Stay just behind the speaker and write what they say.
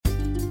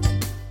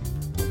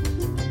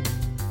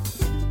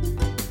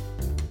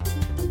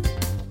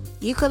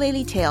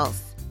Ukulele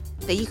Tales,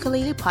 the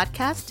ukulele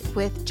podcast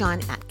with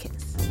John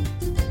Atkins.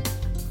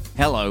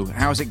 Hello,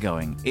 how's it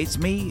going? It's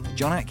me,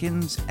 John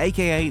Atkins,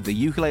 aka the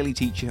ukulele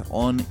teacher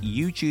on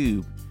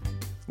YouTube.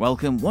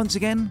 Welcome once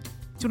again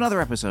to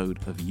another episode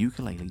of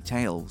Ukulele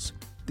Tales,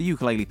 the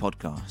ukulele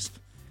podcast.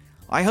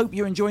 I hope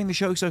you're enjoying the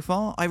show so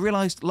far. I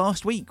realised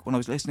last week when I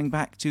was listening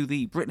back to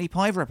the Brittany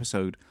Piver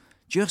episode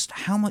just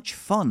how much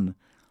fun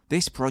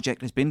this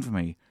project has been for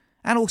me,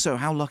 and also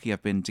how lucky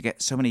I've been to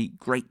get so many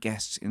great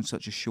guests in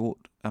such a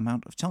short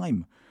amount of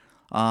time.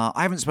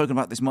 I haven't spoken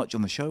about this much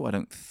on the show, I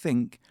don't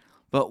think,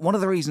 but one of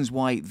the reasons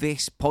why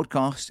this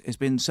podcast has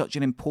been such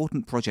an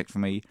important project for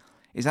me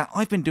is that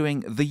I've been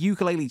doing the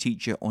ukulele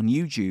teacher on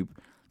YouTube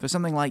for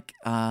something like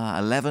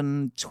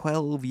 11,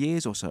 12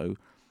 years or so.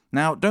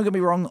 Now, don't get me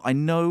wrong, I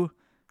know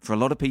for a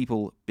lot of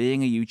people,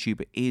 being a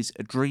YouTuber is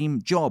a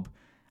dream job.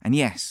 And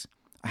yes,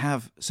 I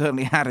have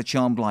certainly had a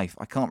charmed life.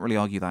 I can't really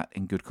argue that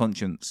in good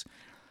conscience.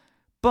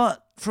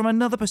 But from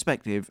another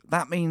perspective,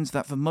 that means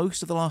that for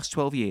most of the last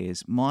 12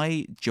 years,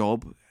 my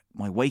job,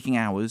 my waking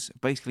hours,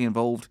 basically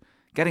involved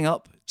getting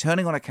up,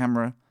 turning on a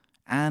camera,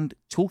 and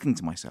talking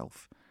to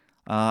myself.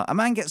 A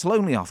man gets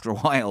lonely after a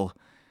while.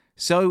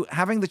 So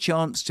having the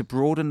chance to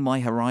broaden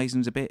my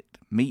horizons a bit,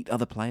 meet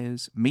other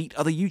players, meet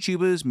other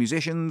YouTubers,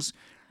 musicians,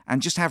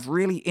 and just have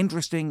really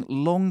interesting,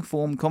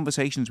 long-form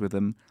conversations with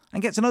them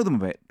and get to know them a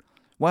bit,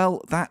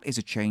 well, that is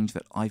a change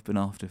that I've been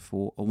after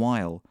for a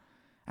while.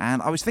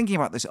 And I was thinking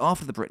about this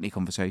after the Brittany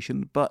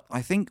conversation, but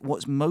I think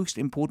what's most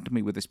important to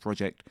me with this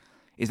project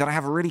is that I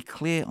have a really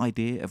clear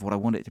idea of what I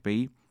want it to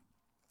be,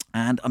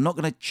 and I'm not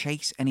going to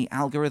chase any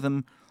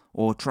algorithm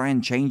or try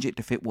and change it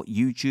to fit what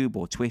YouTube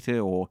or Twitter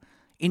or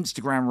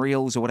Instagram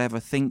Reels or whatever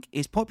think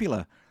is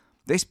popular.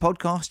 This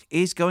podcast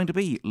is going to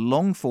be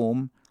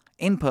long-form,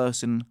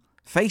 in-person,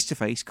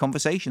 face-to-face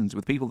conversations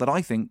with people that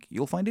I think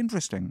you'll find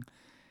interesting.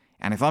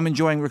 And if I'm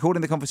enjoying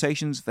recording the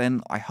conversations,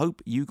 then I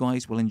hope you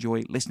guys will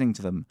enjoy listening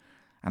to them.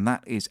 And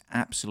that is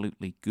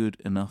absolutely good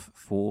enough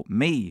for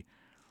me.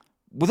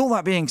 With all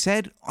that being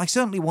said, I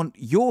certainly want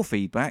your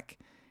feedback.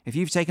 If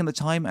you've taken the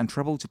time and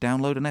trouble to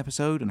download an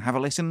episode and have a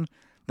listen,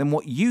 then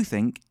what you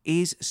think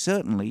is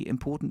certainly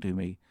important to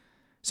me.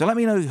 So let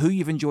me know who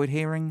you've enjoyed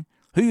hearing,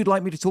 who you'd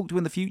like me to talk to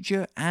in the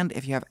future, and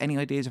if you have any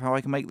ideas of how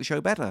I can make the show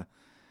better.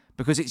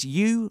 Because it's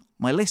you,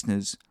 my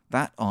listeners,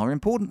 that are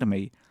important to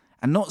me,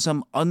 and not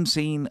some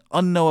unseen,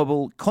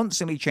 unknowable,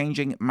 constantly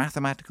changing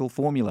mathematical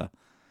formula.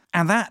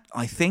 And that,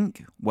 I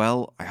think,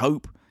 well, I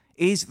hope,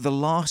 is the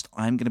last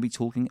I'm going to be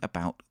talking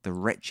about the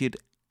wretched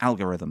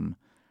algorithm.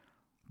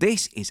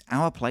 This is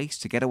our place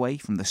to get away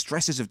from the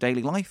stresses of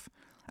daily life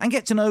and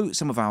get to know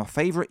some of our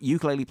favourite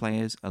ukulele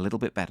players a little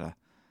bit better.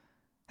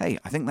 Hey,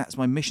 I think that's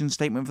my mission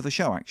statement for the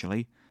show,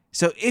 actually.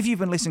 So if you've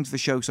been listening to the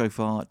show so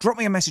far, drop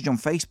me a message on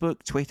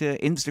Facebook, Twitter,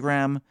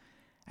 Instagram.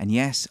 And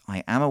yes,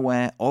 I am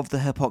aware of the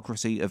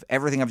hypocrisy of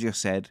everything I've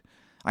just said.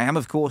 I am,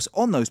 of course,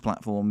 on those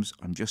platforms.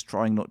 I'm just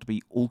trying not to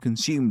be all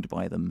consumed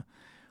by them.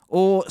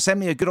 Or send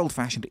me a good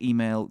old-fashioned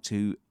email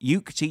to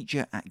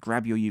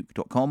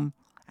uketeacher@grabyouruke.com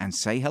and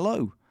say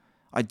hello.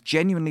 I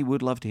genuinely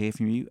would love to hear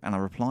from you, and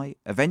I'll reply,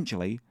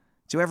 eventually,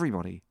 to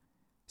everybody.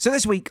 So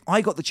this week,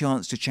 I got the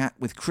chance to chat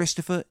with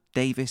Christopher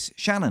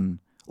Davis-Shannon,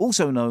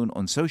 also known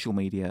on social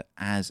media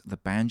as the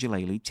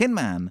Banjolele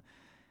Tinman.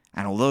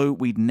 And although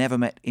we'd never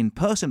met in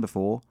person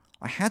before,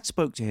 I had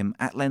spoke to him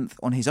at length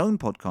on his own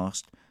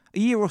podcast a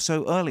year or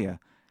so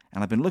earlier,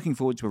 and I've been looking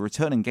forward to a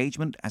return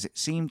engagement as it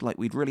seemed like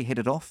we'd really hit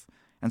it off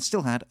and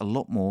still had a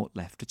lot more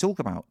left to talk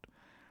about.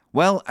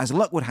 Well, as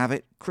luck would have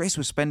it, Chris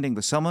was spending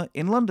the summer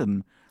in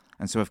London,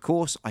 and so of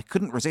course I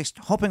couldn't resist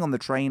hopping on the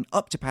train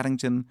up to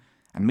Paddington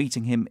and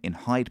meeting him in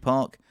Hyde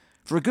Park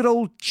for a good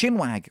old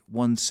chinwag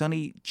one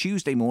sunny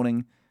Tuesday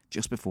morning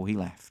just before he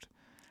left.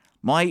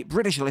 My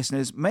British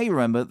listeners may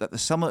remember that the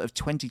summer of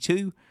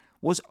 22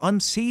 was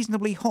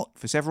unseasonably hot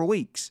for several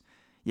weeks,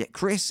 yet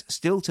Chris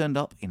still turned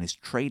up in his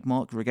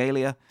trademark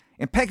regalia,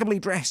 impeccably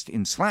dressed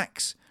in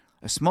slacks,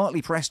 a smartly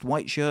pressed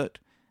white shirt,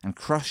 and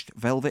crushed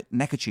velvet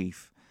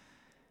neckerchief.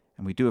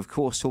 And we do, of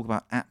course, talk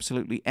about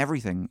absolutely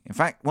everything. In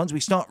fact, once we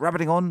start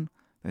rabbiting on,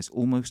 there's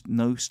almost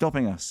no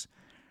stopping us.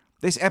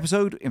 This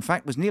episode, in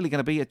fact, was nearly going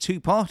to be a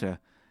two-parter,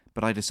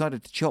 but I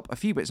decided to chop a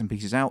few bits and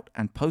pieces out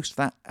and post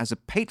that as a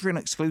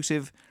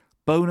Patreon-exclusive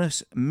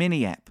bonus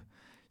mini-ep.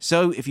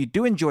 So if you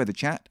do enjoy the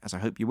chat, as I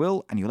hope you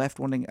will, and you're left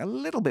wanting a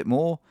little bit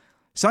more,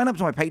 sign up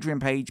to my Patreon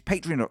page,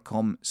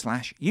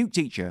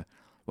 patreon.com/uketeacher,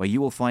 where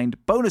you will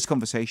find bonus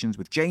conversations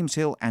with James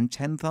Hill and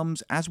 10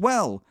 Thumbs as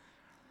well.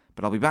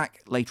 But I'll be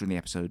back later in the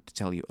episode to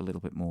tell you a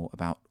little bit more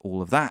about all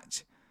of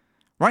that.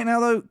 Right now,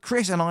 though,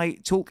 Chris and I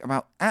talk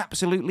about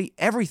absolutely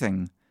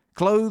everything.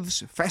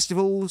 Clothes,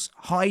 festivals,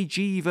 high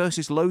G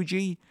versus low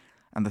G,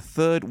 and the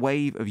third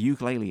wave of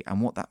ukulele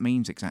and what that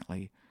means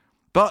exactly.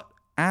 But,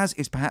 as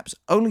is perhaps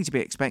only to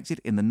be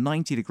expected in the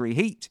 90-degree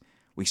heat,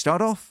 we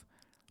start off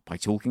by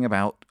talking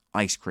about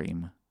ice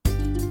cream.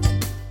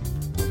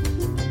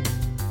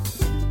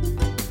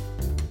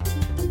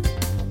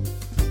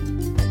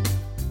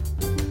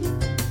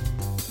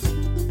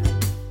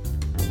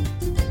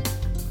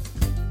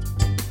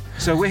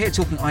 So we're here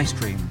talking ice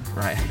cream,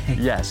 right?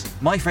 Yes.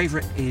 My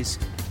favourite is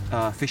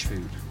fish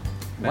food.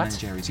 Ben and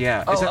Jerry's,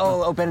 yeah.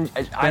 Ben.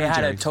 I and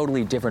had a Jerry's.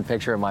 totally different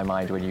picture in my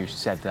mind when you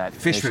said that.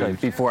 Fish initially, food.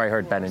 before I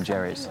heard Ben and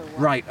Jerry's.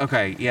 Right.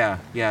 Okay. Yeah.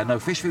 Yeah. No,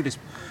 fish food is.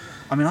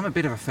 I mean, I'm a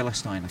bit of a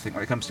Philistine, I think,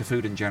 when it comes to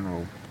food in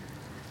general.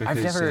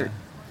 Because,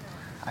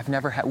 I've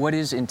never had. What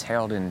is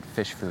entailed in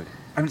fish food?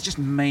 I mean, it's just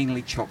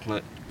mainly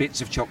chocolate,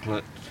 bits of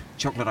chocolate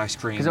ice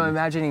cream. Because I'm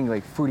imagining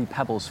like Fruity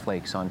Pebbles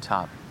flakes on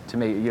top to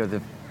make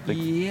the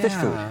fish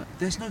food.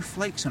 There's no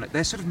flakes on it.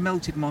 There's sort of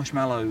melted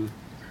marshmallow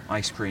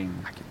ice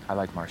cream. I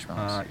like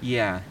marshmallows.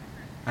 Yeah,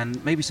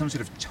 and maybe some sort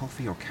of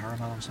toffee or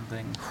caramel or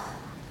something.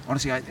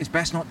 Honestly, it's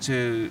best not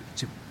to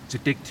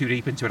dig too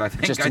deep into it. I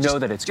think Just to know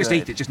that it's just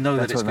good. eat it. Just know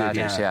That's that it's what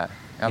good. matters, yeah.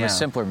 I'm a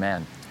simpler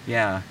man.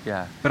 Yeah.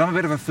 Yeah. But I'm a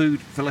bit of a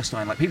food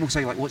Philistine. Like people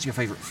say, like, what's your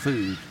favourite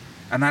food?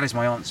 And that is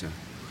my answer.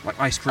 Like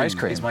ice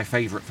cream is my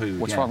favourite food.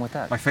 What's wrong with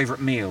that? My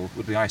favourite meal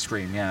would be ice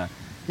cream. Yeah.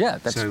 Yeah,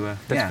 that's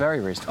very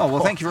reasonable. Oh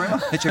well, thank you very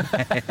much.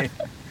 Okay.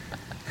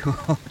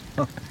 Cool.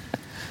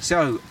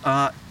 So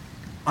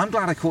I'm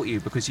glad I caught you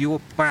because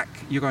you're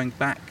going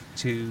back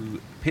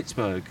to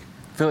Pittsburgh.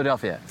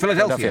 Philadelphia.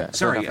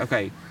 Sorry.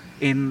 Okay.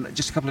 In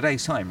just a couple of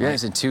days' time, right?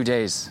 Yes, in 2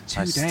 days. 2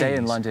 I days. stay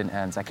in London,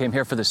 and I came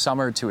here for the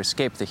summer to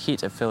escape the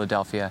heat of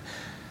Philadelphia,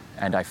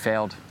 and I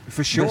failed.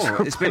 For sure.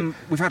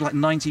 We've had like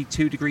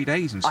 92-degree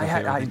days and stuff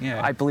here.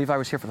 I believe I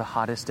was here for the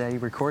hottest day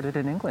recorded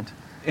in England.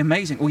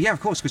 Amazing. Well, yeah,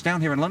 of course, because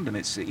down here in London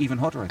it's even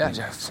hotter, I think.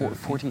 Yeah,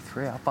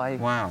 43 out by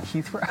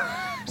Heathrow.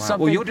 Wow.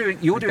 Well, you're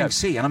doing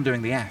C and I'm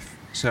doing the F.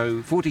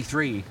 So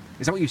 43.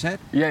 Is that what you said?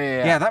 Yeah.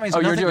 Yeah, that means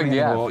you're doing the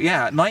anymore. F.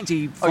 Yeah,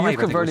 95. Oh, you've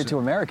converted to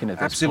American at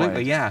this Absolutely,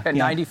 point. yeah. At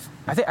yeah. 90,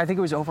 I think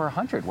it was over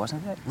 100,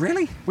 wasn't it?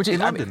 Really? Which is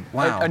in London?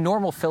 Wow. A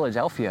normal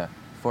Philadelphia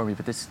for me,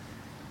 but it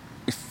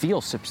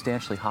feels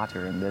substantially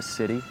hotter in this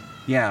city.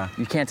 Yeah.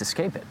 You can't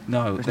escape it.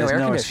 No, there's no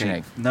air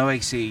conditioning. No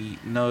AC,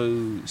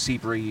 no sea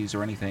breeze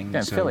or anything. Yeah,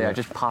 in Philly, I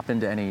just pop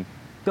into any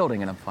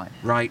building and I'm fine.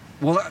 Right.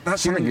 Well,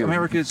 that's something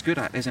America's good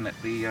at, isn't it?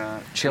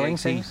 The chilling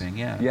thing.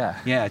 Yeah.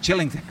 Yeah,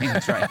 chilling things.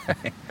 That's right.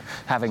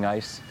 Having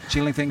ice.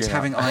 Chilling things,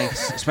 having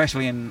ice,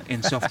 especially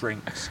in soft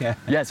drinks. Yeah.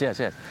 Yes.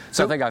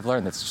 Something I've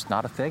learned that's just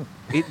not a thing.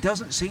 It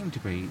doesn't seem to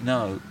be.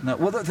 No.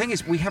 Well, the thing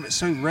is, we have it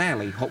so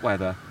rarely, hot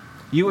weather.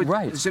 You were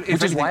right, which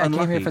is why I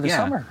came here for the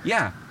summer.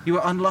 Yeah, you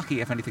were unlucky,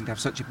 if anything, to have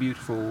such a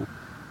beautiful,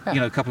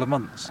 couple of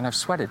months. And I've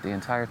sweated the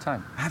entire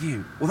time. Have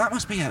you? Well, that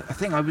must be a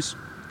thing. I was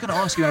going to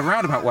ask you in a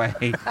roundabout way,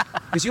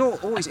 because you're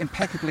always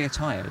impeccably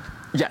attired.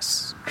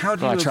 Yes. How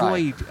do you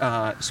avoid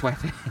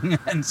sweating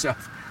and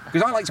stuff?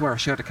 Because I like to wear a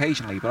shirt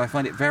occasionally, but I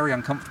find it very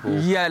uncomfortable.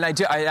 Yeah, and I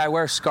do. I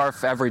wear a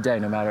scarf every day,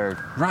 no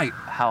matter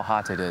how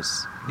hot it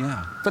is.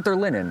 Yeah. But they're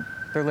linen.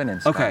 They're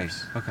linen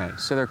scarves. Okay.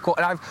 So they're cool.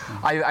 And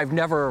I've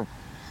never.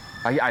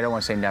 I don't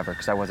want to say never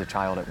because I was a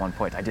child at one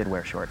point. I did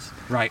wear shorts.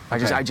 Right.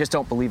 Okay. I just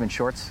don't believe in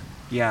shorts.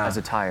 Yeah. As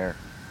attire.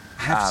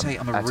 I have to say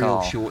I'm a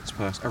real shorts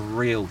person. A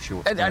real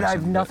shorts person. And I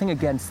have nothing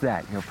against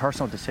that.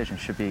 Personal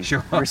decisions should be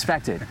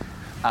respected.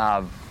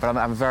 But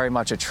I'm very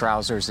much a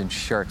trousers and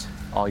shirt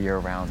all year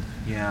round.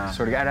 Yeah.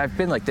 Sort of. And I've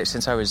been like this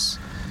since I was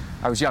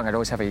young. I'd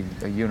always have a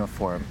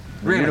uniform.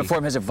 Really? The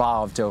uniform has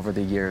evolved over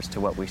the years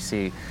to what we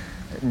see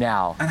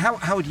now. And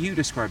how would you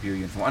describe your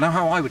uniform? I know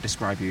how I would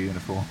describe your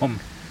uniform.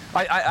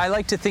 I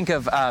like to think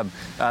of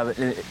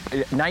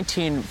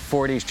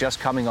 1940s just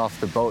coming off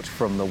the boat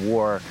from the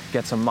war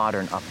gets a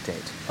modern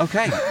update.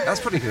 Okay, that's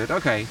pretty good.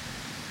 Okay.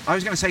 I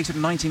was going to say sort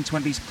of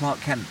 1920s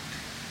Clark Kent.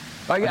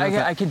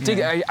 I can dig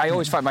it. I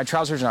always find my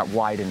trousers are not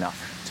wide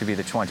enough to be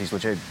the 20s,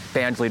 which a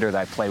band leader that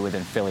I play with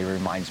in Philly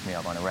reminds me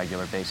of on a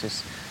regular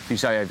basis. You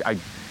say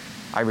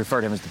I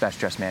refer to him as the best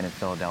dressed man in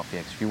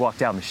Philadelphia. If you walk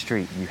down the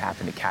street and you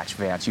happen to catch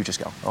Vance, you just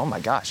go, oh my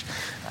gosh.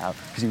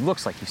 Because he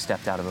looks like he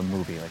stepped out of a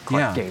movie, like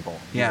Clark Gable.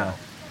 Yeah.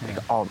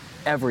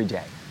 Every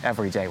day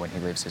when he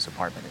leaves his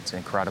apartment. It's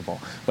incredible.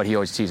 But he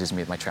always teases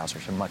me that my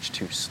trousers are much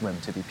too slim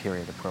to be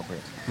period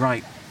appropriate.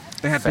 Right.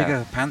 They had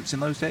bigger pants in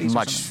those days?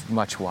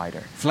 Much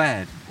wider.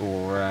 Flared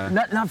or...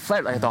 Not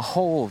flared. Like the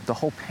whole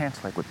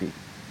pant leg would be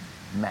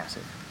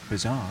massive.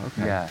 Bizarre,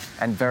 okay. Yeah,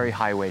 and very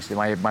high-waisted.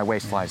 My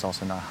waistline is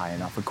also not high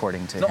enough,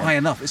 according to him. Not high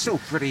enough. It's still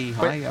pretty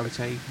high, I would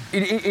say.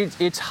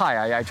 It's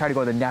high. I try to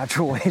go the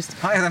natural waist.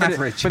 Higher than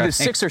average. For the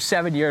 6 or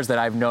 7 years that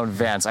I've known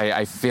Vance,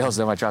 I feel as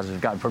though my trousers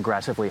have gotten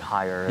progressively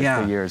higher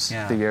as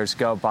the years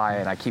go by,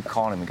 and I keep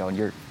calling him and going,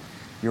 "You're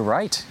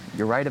right.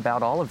 You're right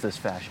about all of this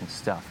fashion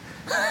stuff."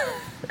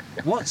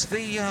 What's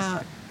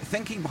the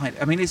thinking behind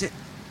it? I mean, is it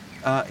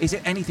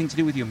anything to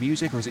do with your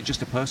music, or is it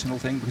just a personal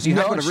thing? Because you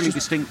have got a really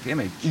distinct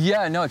image.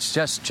 Yeah, no, it's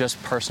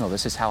just personal.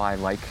 This is how I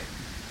like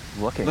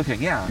looking.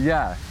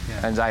 Yeah.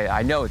 And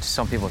I know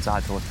some people it's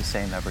odd to look the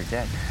same every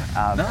day.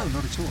 No,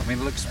 not at all. I mean,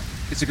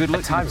 it's a good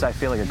look. At times I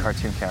feel like a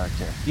cartoon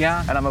character.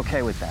 Yeah. And I'm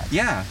okay with that.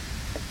 Yeah.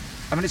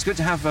 I mean, it's good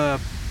to have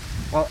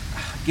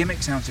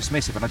gimmick sounds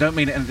dismissive, and I don't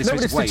mean it in a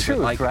dismissive way. It's the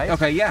truth, but right?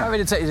 Okay, yeah. I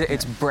mean,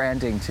 it's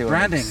branding too.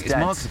 Branding is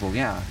marketable,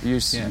 yeah. You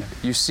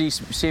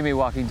see me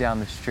walking down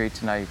the street,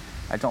 and I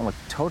don't look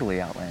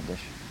totally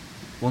outlandish.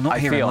 Well, not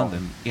here in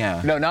London.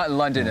 Yeah. No, not in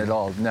London at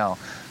all. No.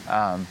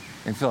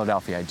 In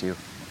Philadelphia, I do.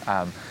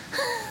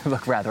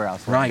 look rather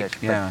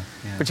outlandish. Right,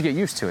 But you get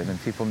used to it,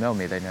 and people know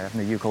me. They know I'm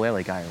the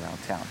ukulele guy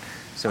around town.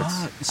 So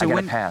I get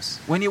a pass.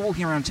 When you're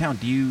walking around town,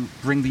 do you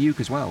bring the uke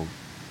as well?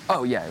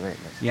 Oh, yeah, right.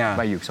 Yeah.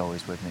 My uke's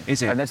always with me.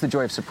 Is it? And that's the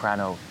joy of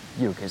soprano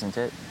uke, isn't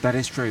it? That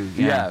is true,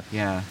 yeah.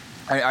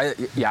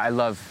 I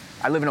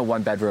live in a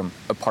one-bedroom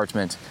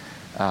apartment,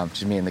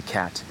 just me and the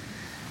cat.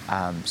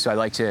 So I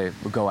like to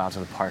go out to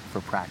the park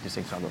for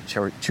practicing. So I'll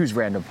go choose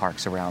random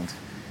parks around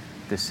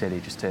this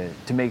city just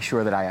to make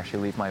sure that I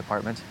actually leave my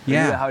apartment.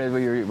 Yeah.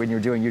 When you're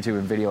doing YouTube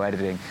and video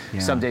editing,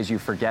 some days you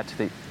forget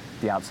that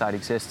the outside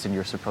exists and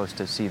you're supposed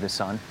to see the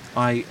sun.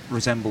 I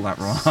resemble that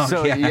wrong.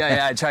 So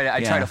I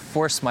try to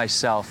force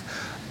myself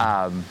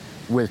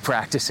with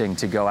practicing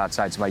to go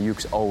outside. So my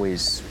uke's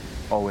always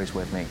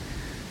with me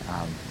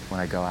when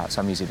I go out.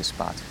 So I'm easy to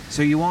spot.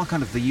 So you are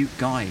kind of the uke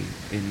guy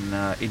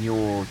in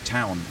your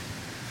town.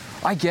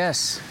 I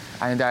guess.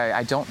 And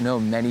I don't know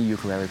many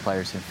ukulele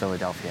players in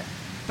Philadelphia.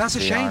 That's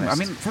a shame.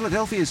 Honest. I mean,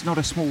 Philadelphia is not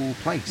a small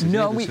place.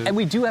 No,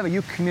 we do have a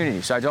uke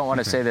community. So I don't want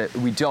to say that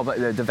we do, but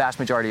the vast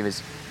majority of it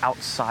is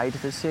outside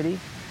the city.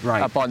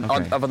 Right. Up on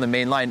the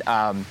main line.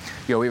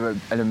 We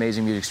have an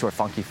amazing music store,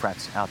 Funky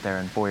Frets, out there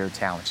in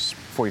Boyertown, which is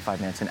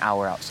 45 minutes, an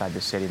hour outside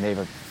the city. And they have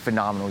a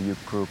phenomenal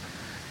uke group.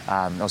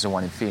 Also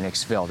one in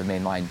Phoenixville, the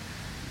main line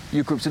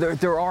uke group. So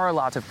there are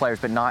lots of players,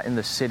 but not in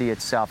the city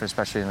itself,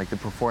 especially in like the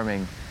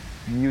performing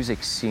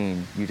music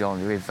scene.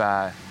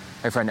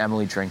 My friend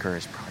Emily Drinker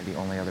is probably the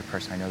only other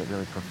person I know that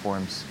really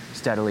performs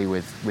steadily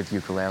with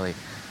ukulele.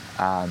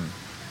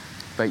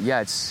 But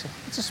yeah, it's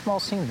a small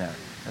scene there.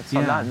 It's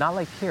not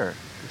like here.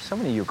 There's so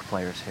many uke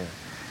players here.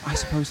 I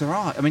suppose there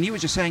are. I mean, you were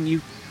just saying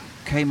you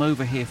came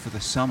over here for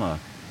the summer,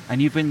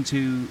 and you've been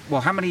to,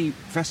 well, how many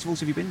festivals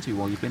have you been to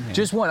while you've been here?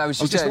 Just one. I was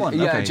just one.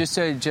 Yeah, okay.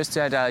 just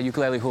at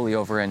Ukulele Huli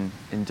over in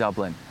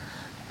Dublin,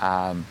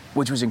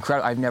 which was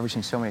incredible. I've never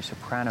seen so many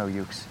soprano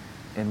ukes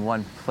in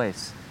one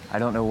place. I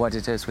don't know what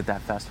it is with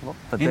that festival.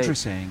 But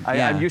interesting.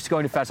 I'm used to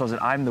going to festivals,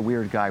 and I'm the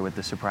weird guy with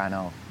the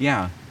soprano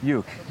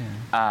uke.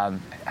 Yeah.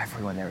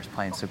 Everyone there was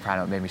playing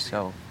soprano. It made me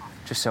so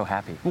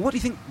happy. Well, what do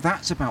you think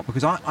that's about?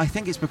 Because I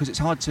think it's because it's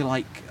hard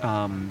to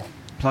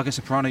plug a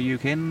soprano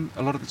uke in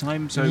a lot of the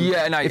time. So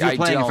if you're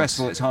playing a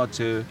festival, it's hard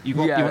to. You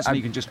want something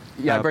you can just.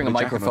 I bring a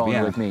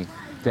microphone with me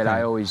that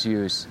I always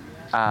use.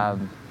 I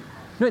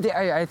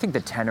think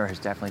the tenor has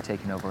definitely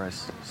taken over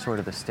as sort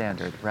of the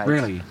standard, right?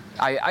 Really?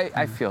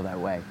 I feel that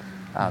way.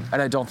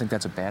 And I don't think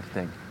that's a bad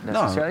thing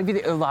necessarily. No. I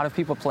mean, a lot of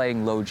people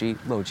playing low G.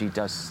 Low G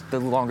does the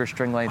longer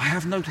string length. I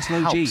have noticed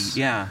low G,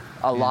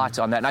 a lot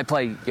on that. And I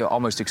play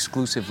almost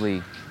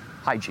exclusively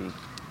high G.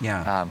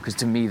 Yeah. Because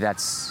to me,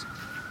 that's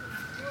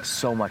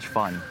so much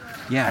fun.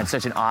 Yeah. And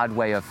such an odd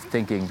way of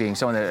thinking, being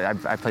someone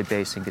that I play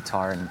bass and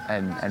guitar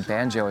and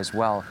banjo as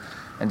well.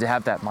 And to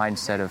have that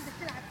mindset of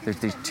there's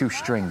these two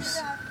strings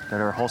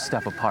that are a whole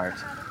step apart.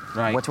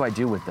 Right. What do I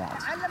do with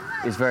that?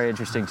 Is very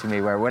interesting to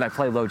me, where when I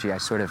play low G, I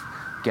sort of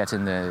get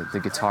in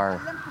the guitar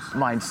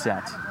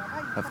mindset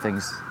of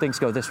things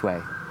go this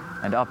way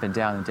and up and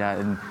down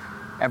and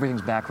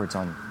everything's backwards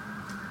on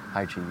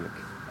high G uke,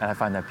 and I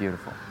find that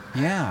beautiful.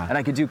 Yeah. And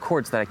I can do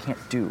chords that I can't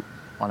do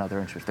on other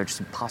instruments. They're just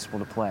impossible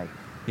to play.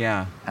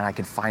 Yeah. And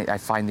I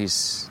find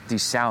these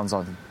sounds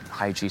on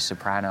high G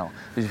soprano,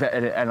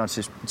 and on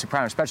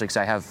soprano especially, because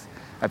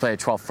I play a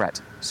 12th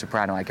fret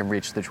soprano. I can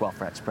reach the 12th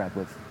fret spread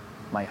with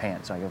my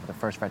hand, so I go from the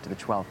first fret to the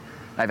 12th.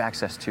 I have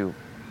access to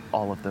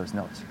all of those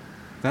notes.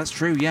 That's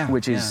true, yeah.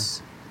 Which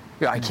is,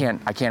 I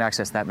can't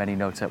access that many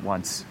notes at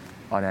once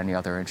on any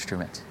other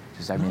instrument.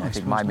 I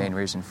think my main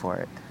reason for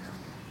it.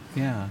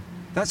 Yeah.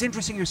 That's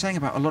interesting you're saying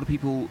about a lot of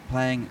people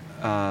playing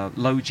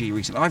low G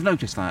recently. I've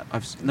noticed that.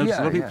 I've noticed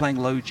a lot of people playing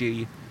low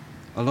G,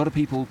 a lot of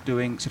people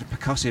doing sort of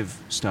percussive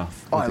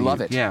stuff. Oh, I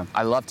love it. Yeah.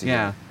 I love to do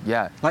it.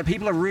 Yeah. Like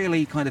people are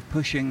really kind of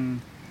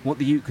pushing what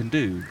the uke can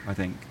do, I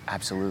think.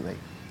 Absolutely.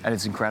 And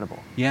it's incredible.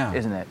 Yeah.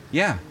 Isn't it?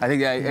 Yeah. I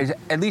think,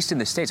 at least in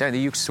the States, the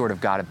uke sort of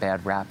got a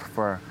bad rap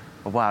for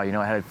a while. It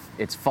had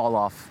its fall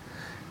off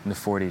in the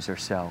 40s or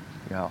so,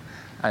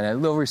 And a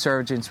little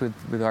resurgence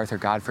with Arthur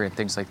Godfrey and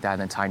things like that.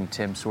 And then Tiny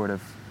Tim sort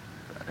of,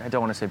 I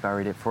don't want to say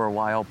buried it for a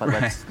while, but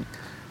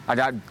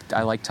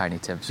I like Tiny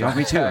Tim. So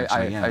me too,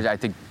 actually, I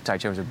think Tiny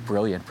Tim was a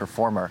brilliant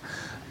performer.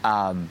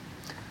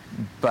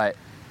 But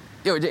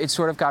it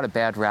sort of got a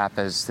bad rap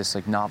as this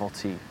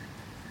novelty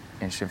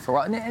instrument for a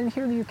while, and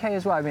here in the UK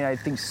as well. I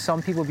think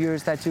some people view it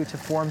as that due to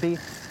Formby,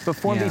 but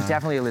Formby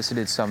definitely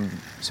elicited some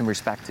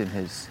respect in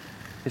his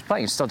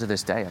playing. Still to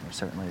this day,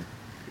 certainly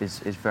is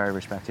very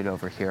respected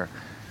over here,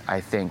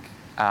 I think.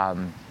 But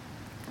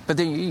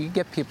then you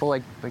get people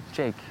like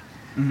Jake,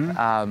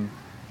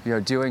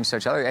 doing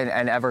such other,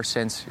 and ever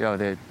since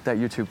that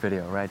YouTube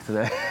video, right?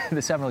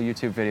 The seminal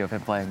YouTube video of him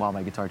playing While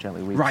My Guitar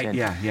Gently Weeps. Right.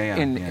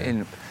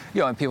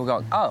 And people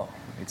go, oh,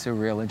 it's a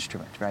real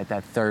instrument, right?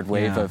 That third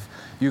wave of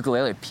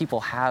ukulele, people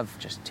have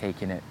just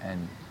taken it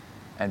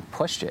and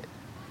pushed it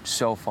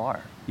so far.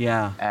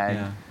 Yeah.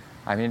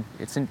 And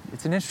it's an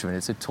instrument.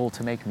 It's a tool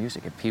to make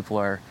music, and people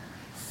are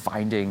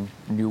finding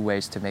new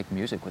ways to make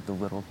music with the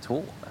little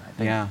tool.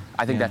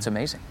 I think that's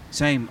amazing.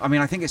 Same. I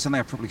mean, I think it's something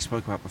I probably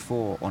spoke about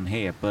before on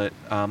here, but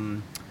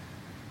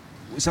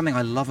something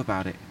I love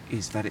about it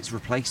is that it's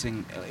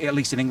replacing, at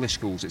least in English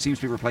schools, it seems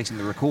to be replacing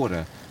the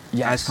recorder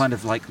as kind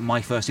of like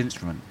my first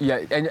instrument.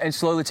 Yeah, and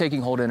slowly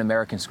taking hold in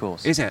American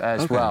schools. Is it?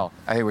 As well.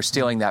 I think we're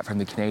stealing that from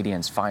the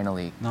Canadians,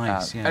 finally.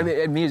 Nice,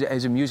 I mean,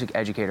 as a music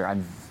educator,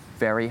 I'm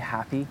very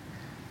happy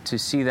to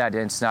see that.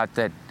 And it's not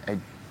that I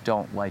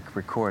don't like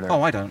recorder.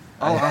 Oh, I don't.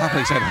 I'll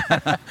happily say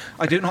that.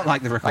 I do not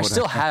like the recorder.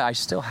 I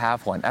still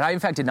have one. And I, in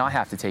fact, did not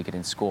have to take it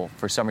in school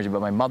for some reason,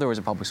 but my mother was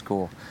a public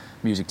school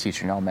music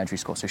teacher in elementary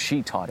school, so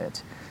she taught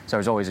it. So I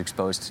was always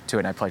exposed to it,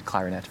 and I played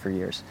clarinet for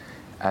years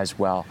as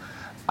well.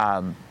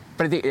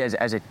 But I think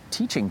as a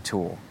teaching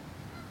tool,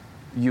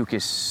 uke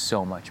is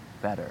so much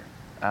better.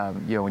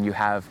 When you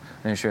have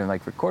an instrument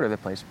like recorder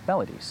that plays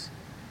melodies.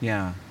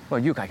 Yeah. Well,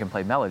 uke, I can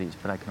play melodies,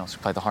 but I can also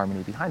play the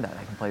harmony behind that.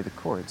 I can play the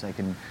chords. I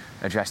can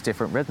address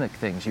different rhythmic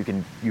things. You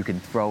can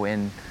throw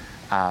in,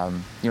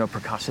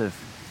 percussive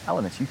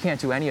elements. You can't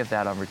do any of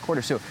that on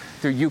recorder. So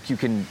through uke, you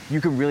can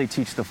really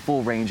teach the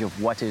full range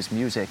of what is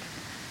music,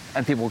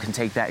 and people can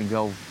take that and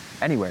go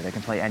anywhere. They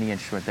can play any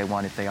instrument they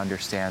want if they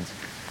understand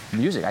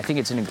music. I think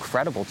it's an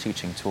incredible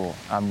teaching tool.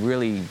 I'm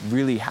really,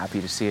 really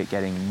happy to see it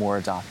getting more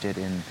adopted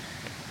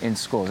in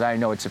schools. I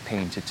know it's a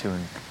pain to tune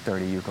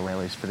 30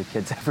 ukuleles for the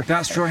kids every day.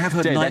 That's true. I have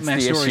heard nightmare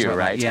stories issue, about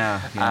right?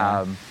 that.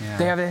 Yeah.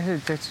 They have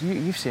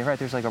you've seen it, right?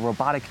 There's like a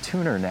robotic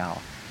tuner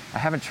now. I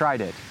haven't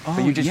tried it, oh,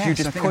 but you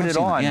just put it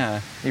on.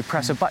 Yeah. You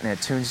press a button,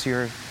 it tunes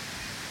your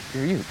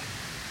uke.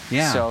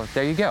 Yeah. So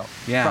there you go.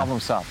 Yeah. Problem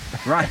solved.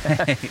 Right.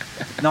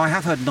 No, I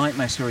have heard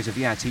nightmare stories of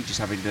teachers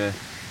having to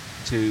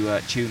tune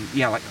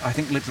like I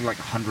think literally like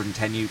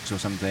 110 ukes or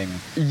something.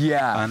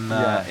 Yeah. And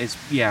it's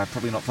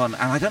probably not fun.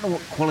 And I don't know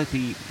what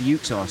quality the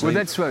ukes are. So well,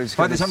 that's what I was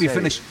by the time say. You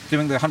finish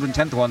doing the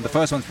 110th one, the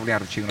first one's probably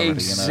out of tune already.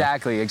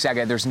 Exactly.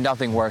 There's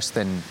nothing worse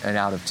than an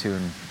out of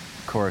tune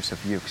chorus of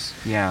ukes.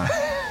 Yeah.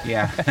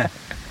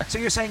 So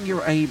you're saying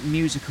you're a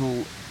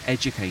musical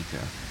educator.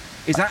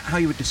 Is that how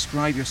you would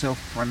describe yourself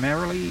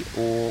primarily,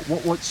 or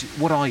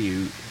what are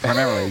you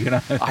primarily?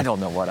 I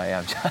don't know what I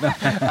am.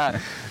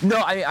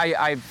 No,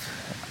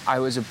 I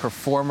was a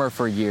performer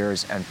for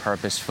years and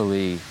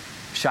purposefully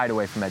shied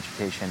away from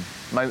education.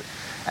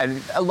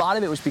 And a lot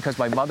of it was because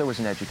my mother was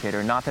an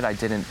educator. Not that I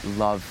didn't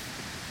love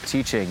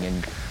teaching,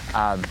 and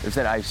it was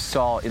that I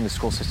saw in the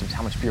school systems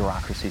how much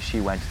bureaucracy she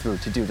went through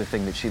to do the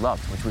thing that she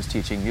loved, which was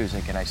teaching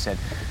music. And I said,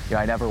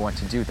 I never want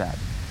to do that.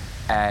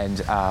 And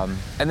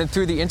then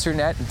through the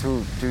internet and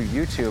through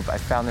YouTube, I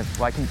found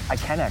that I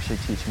can actually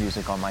teach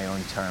music on my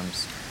own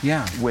terms.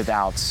 Yeah.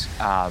 Without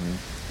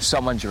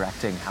someone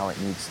directing how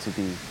it needs to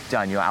be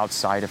done,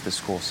 outside of the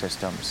school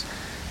systems.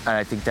 And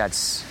I think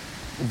that's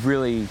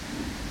really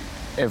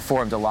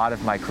informed a lot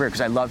of my career,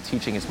 because I love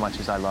teaching as much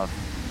as I love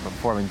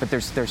performing. But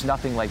there's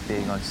nothing like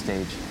being on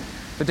stage.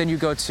 But then you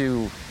go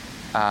to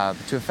a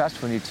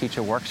festival and you teach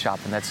a workshop,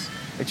 and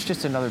it's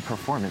just another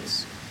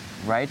performance.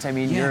 Right? I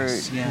mean, you're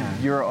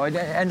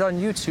and on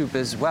YouTube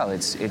as well.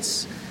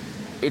 It's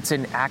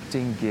an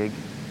acting gig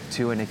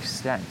to an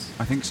extent.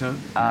 I think so.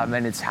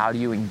 And it's how do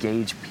you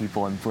engage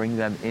people and bring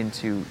them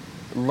into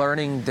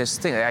learning this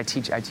thing. I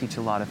teach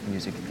a lot of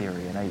music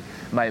theory, and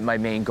my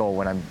main goal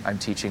when I'm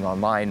teaching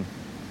online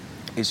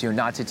is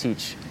not to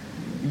teach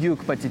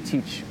uke, but to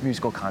teach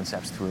musical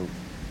concepts through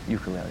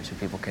ukulele, so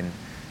people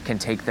can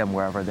take them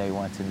wherever they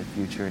want in the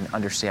future and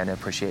understand and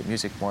appreciate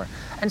music more.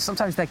 And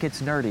sometimes that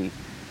gets nerdy.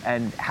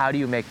 And how do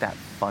you make that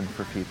fun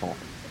for people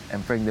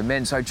and bring them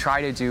in? So I try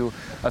to do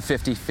a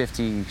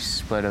 50-50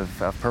 split of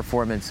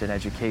performance and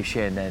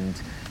education,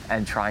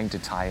 and trying to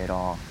tie it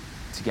all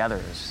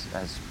together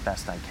as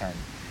best I can.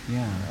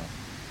 Yeah.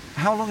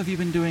 How long have you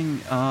been doing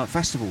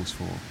festivals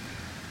for?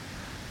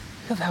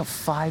 About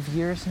 5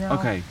 years now.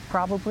 Okay.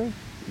 Probably.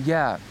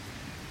 Yeah.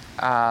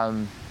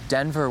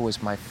 Denver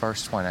was my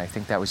first one. I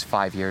think that was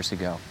 5 years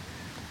ago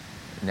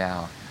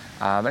now.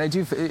 And I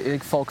do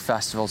folk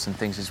festivals and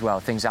things as well,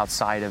 things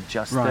outside of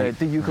just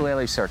the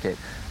ukulele circuit.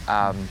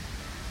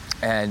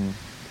 And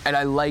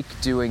I like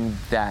doing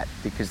that,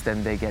 because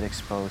then they get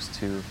exposed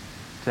to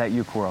that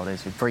uke world,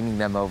 is bringing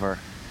them over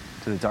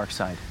to the dark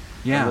side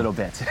a little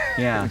bit,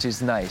 which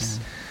is nice.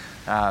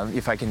 Yeah.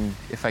 If I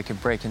can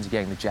break into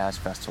getting the jazz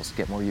festivals,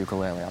 get more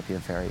ukulele, I'll be a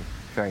very,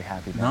 very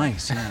happy man.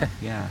 Nice,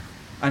 yeah.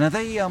 And are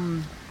they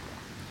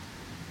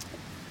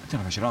I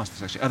don't know if I should ask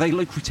this actually. Are they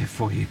lucrative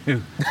for you,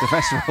 the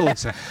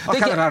festivals? I'll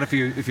cut it out if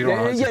you don't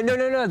want to. Yeah,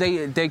 no.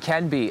 They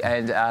can be,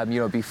 and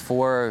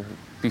before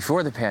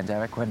the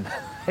pandemic, when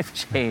life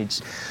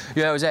changed,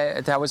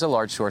 that was a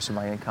large source of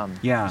my income.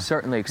 Yeah,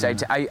 certainly,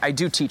 because I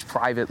do teach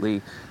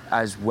privately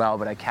as well,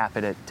 but I cap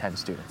it at 10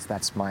 students.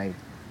 That's my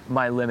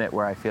limit,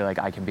 where I feel like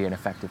I can be an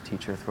effective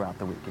teacher throughout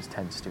the week, is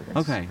 10 students.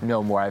 Okay.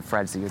 No more. I have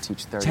friends that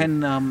teach 30.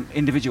 10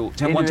 individual,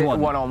 10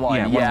 one-to-one? One-on-one,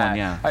 yeah. One-on-one,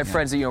 yeah. I have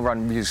friends that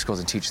run music schools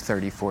and teach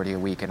 30, 40 a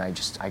week, and I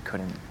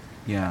couldn't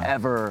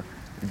ever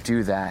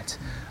do that.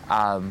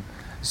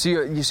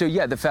 So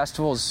the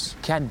festivals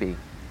can be,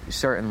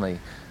 certainly.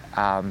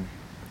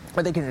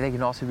 But they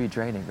can also be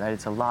draining, right?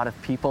 It's a lot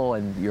of people,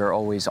 and you're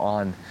always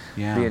on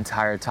the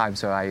entire time.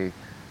 So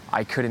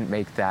I couldn't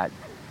make that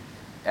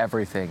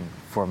everything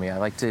for me. I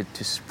like to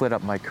split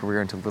up my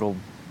career into little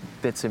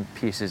bits and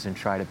pieces and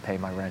try to pay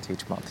my rent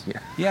each month.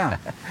 Yeah,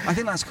 I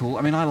think that's cool.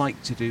 I mean, I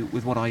like to do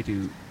with what I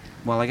do.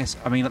 Well, I guess,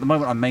 I mean, at the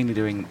moment I'm mainly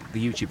doing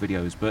the YouTube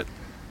videos, but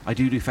I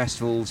do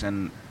festivals,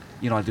 and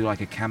I do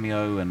like a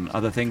cameo and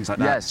other things like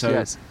that. Yes, so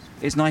yes.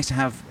 It's nice to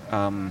have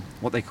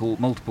what they call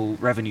multiple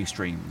revenue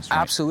streams. Right?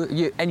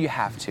 Absolutely, and you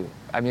have to.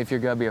 I mean, if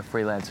you're going to be a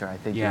freelancer, I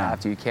think you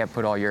have to. You can't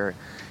put all your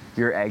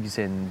eggs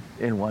in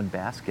one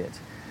basket.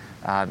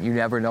 You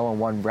never know when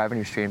one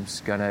revenue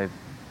stream's going to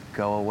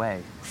go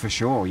away. For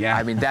sure, yeah.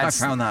 I mean,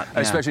 that's I found that,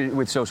 especially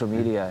with social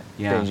media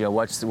things.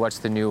 What's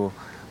the new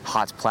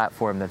hot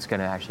platform that's going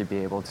to actually be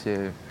able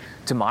to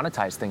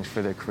monetize things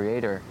for the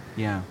creator?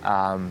 Yeah.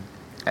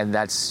 And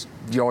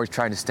you're always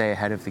trying to stay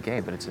ahead of the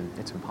game, but it's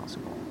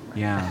impossible.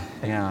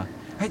 Yeah.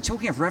 Hey,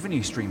 talking of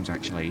revenue streams,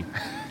 actually,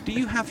 do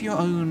you have your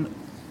own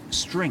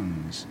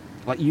strings,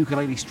 like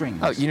ukulele strings?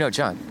 Oh,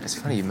 John, it's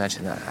funny you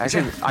mentioned that.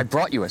 Actually, I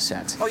brought you a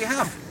set. Oh, you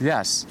have?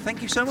 Yes.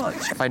 Thank you so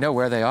much. If I know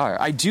where they are.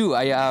 I do.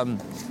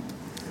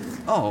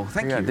 Oh,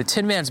 thank you. The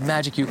Tinman's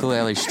Magic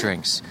Ukulele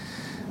Strings.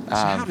 So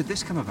how did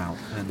this come about?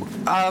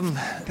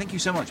 Thank you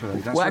so much for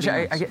those. That's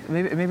actually,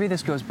 nice. maybe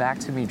this goes back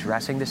to me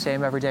dressing the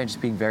same every day and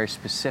just being very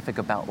specific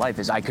about life.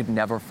 Is I could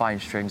never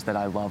find strings that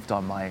I loved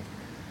on my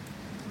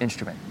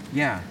instrument.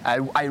 Yeah.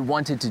 I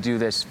wanted to do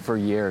this for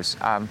years.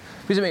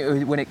 Because I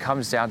mean, when it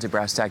comes down to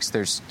brass tacks,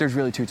 there's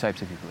really two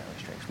types of ukulele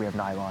strings. We have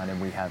nylon and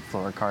we have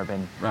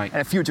fluorocarbon, right,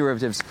 and a few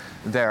derivatives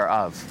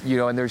thereof.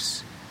 And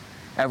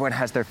everyone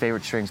has their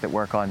favorite strings that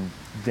work on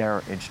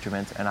their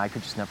instrument, and I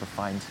could just never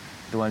find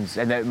the ones.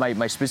 And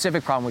my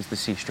specific problem was the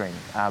C string.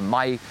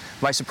 My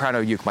soprano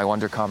uke, my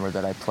Wunderkammer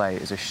that I play,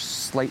 is a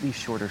slightly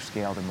shorter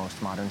scale than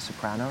most modern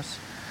sopranos.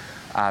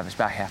 It's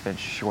about half inch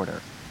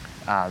shorter.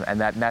 And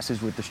that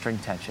messes with the string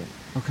tension.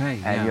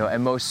 Okay. And yeah.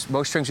 And most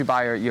strings we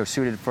buy are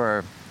suited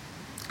for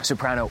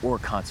soprano or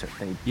concert.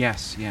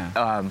 Yes.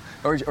 Yeah.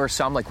 Or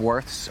some like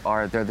Worths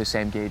they're the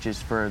same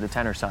gauges for the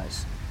tenor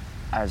size,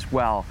 as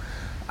well.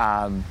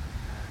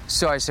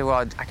 So I said,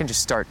 well, I can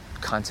just start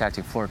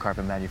contacting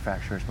fluorocarbon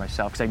manufacturers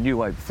myself, because I knew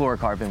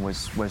fluorocarbon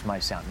was my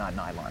sound, not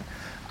nylon.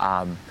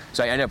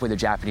 So I ended up with a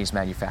Japanese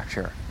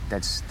manufacturer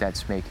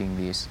that's making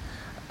these.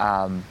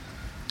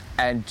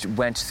 And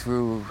went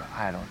through,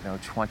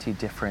 20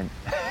 different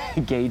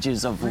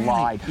gauges of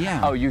line.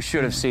 Yeah. Oh, you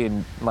should have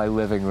seen my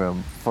living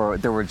room.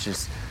 There were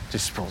just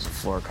spools of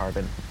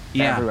fluorocarbon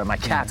everywhere. My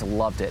cat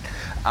loved it.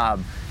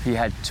 He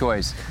had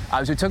toys.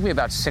 So it took me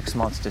about 6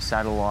 months to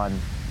settle on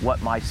what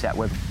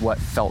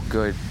felt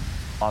good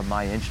on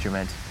my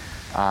instrument.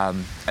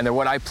 And then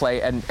what I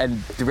play, and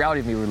the reality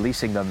of me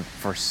releasing them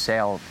for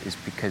sale is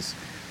because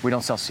we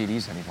don't sell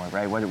CDs anymore,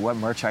 right? What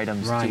merch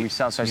items do we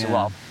sell? So I said,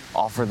 well,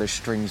 I'll offer the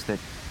strings that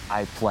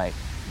I play.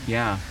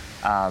 Yeah.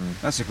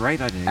 That's a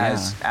great idea.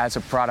 As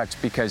a product,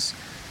 because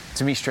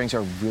to me, strings are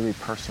a really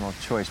personal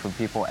choice. When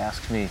people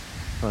ask me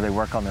whether they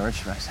work on their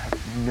instruments, I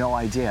have no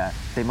idea.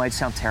 They might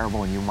sound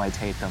terrible and you might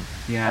hate them.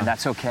 Yeah. And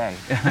that's okay.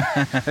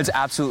 It's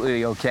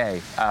absolutely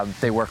okay.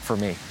 They work for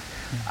me.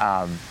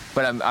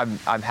 But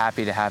I'm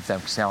happy to have them,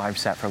 because now I'm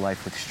set for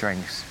life with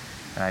strings.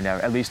 And I know,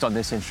 at least on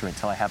this instrument,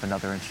 till I have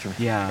another instrument.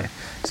 Yeah.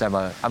 So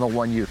I'm a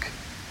one uke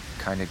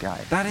kind of guy.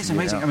 That is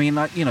amazing. I mean,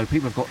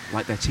 people have got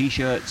like their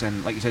T-shirts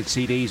and, like you said,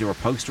 CDs or a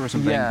poster or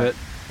something. Yeah.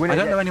 But I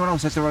don't know anyone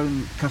else has their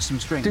own custom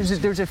strings.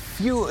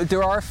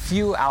 There are a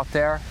few out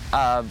there.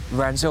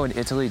 Renzo in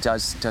Italy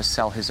does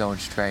sell his own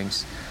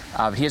strings.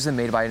 He has them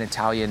made by an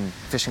Italian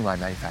fishing line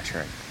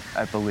manufacturer,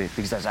 I believe,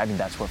 because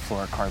that's what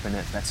fluorocarbon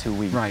is. That's who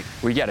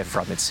we get it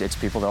from. It's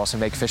people that also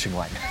make fishing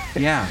line.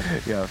 Yeah.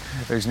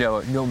 There's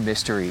no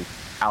mystery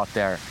out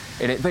there.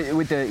 But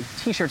with the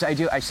T-shirts,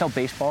 I sell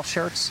baseball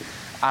shirts.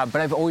 But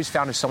I've always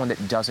found, as someone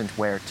that doesn't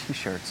wear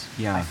T-shirts,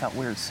 I felt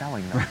weird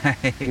selling them,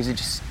 because it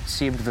just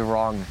seemed the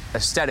wrong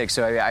aesthetic.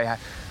 So I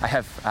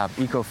have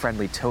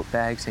eco-friendly tote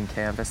bags and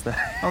canvas.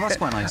 That's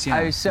quite nice.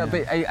 Yeah.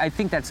 But I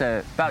think that's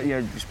about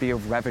just be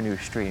revenue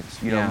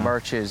streams.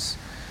 Merch is.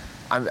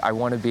 I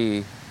want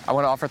to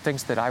offer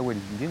things that I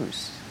would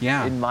use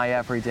in my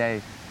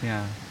everyday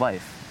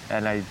life,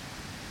 and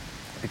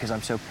because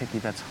I'm so picky,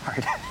 that's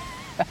hard.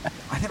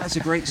 I think that's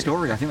a great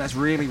story. I think that's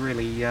really,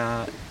 really.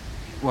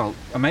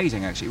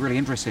 Amazing, actually. Really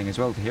interesting as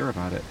well to hear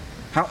about it.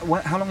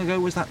 How long ago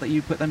was that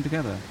you put them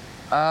together?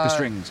 The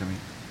strings, I mean.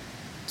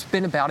 It's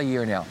been about a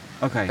year now.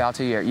 Okay. About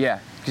a year, yeah.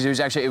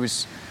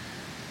 Because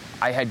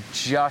I had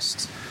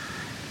just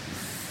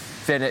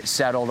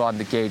settled on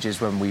the gauges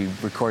when we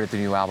recorded the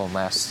new album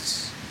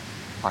last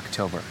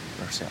October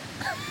or so.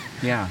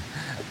 Yeah.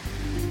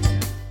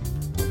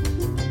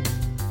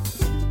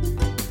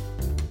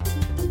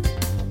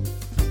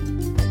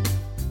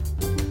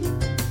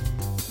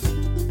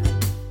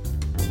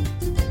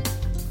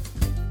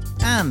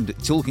 And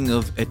talking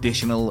of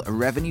additional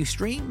revenue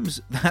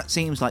streams, that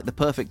seems like the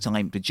perfect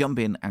time to jump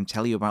in and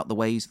tell you about the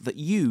ways that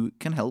you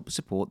can help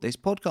support this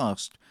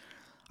podcast.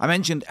 I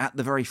mentioned at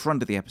the very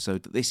front of the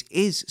episode that this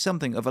is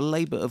something of a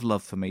labour of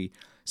love for me,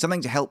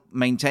 something to help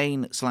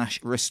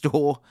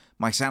maintain/restore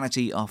my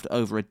sanity after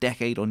over a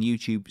decade on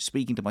YouTube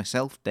speaking to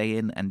myself day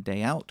in and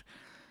day out.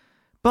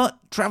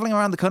 But travelling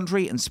around the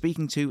country and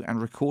speaking to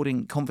and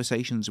recording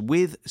conversations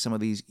with some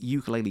of these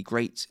ukulele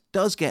greats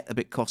does get a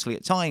bit costly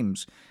at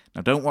times.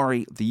 Now don't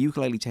worry, the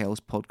Ukulele Tales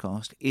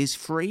podcast is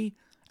free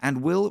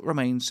and will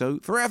remain so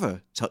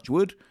forever, touch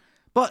wood.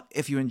 But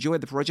if you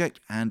enjoyed the project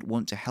and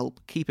want to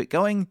help keep it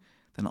going,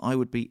 then I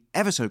would be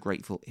ever so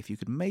grateful if you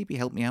could maybe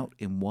help me out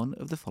in one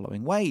of the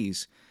following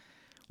ways.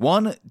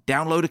 1,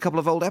 download a couple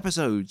of old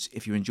episodes.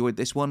 If you enjoyed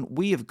this one,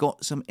 we have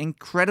got some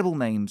incredible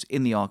names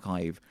in the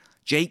archive.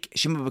 Jake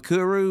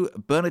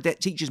Shimabukuru,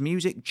 Bernadette Teaches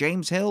Music,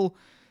 James Hill.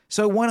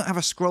 So why not have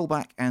a scroll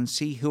back and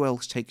see who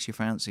else takes your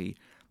fancy?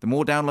 The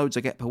more downloads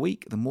I get per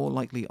week, the more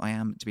likely I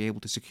am to be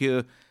able to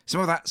secure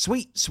some of that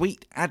sweet,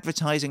 sweet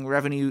advertising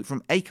revenue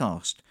from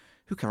Acast,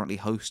 who currently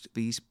host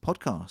these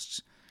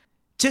podcasts.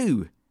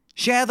 2,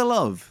 share the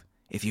love.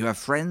 If you have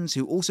friends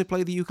who also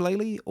play the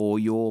ukulele, or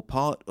you're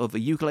part of a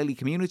ukulele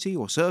community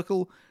or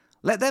circle,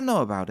 let them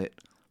know about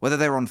it. Whether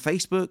they're on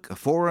Facebook, a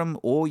forum,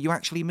 or you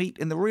actually meet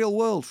in the real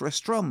world for a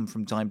strum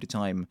from time to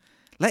time,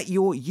 let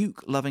your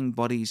uke-loving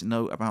buddies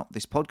know about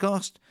this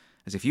podcast,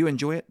 as if you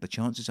enjoy it, the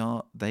chances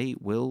are they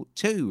will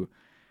too.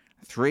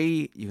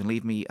 3, you can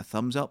leave me a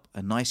thumbs up,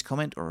 a nice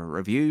comment, or a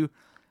review.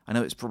 I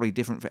know it's probably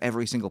different for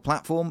every single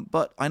platform,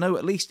 but I know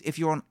at least if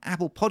you're on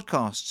Apple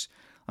Podcasts,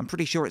 I'm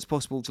pretty sure it's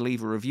possible to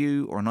leave a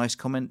review or a nice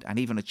comment and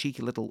even a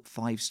cheeky little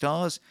 5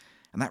 stars,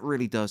 and that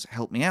really does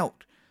help me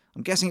out.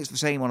 I'm guessing it's the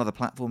same on other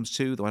platforms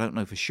too, though I don't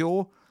know for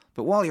sure.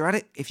 But while you're at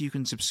it, if you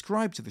can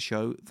subscribe to the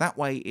show, that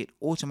way it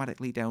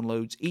automatically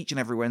downloads each and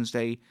every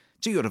Wednesday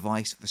to your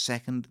device the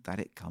second that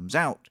it comes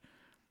out.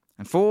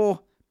 And 4,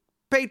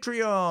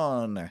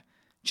 Patreon!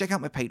 Check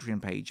out my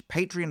Patreon page,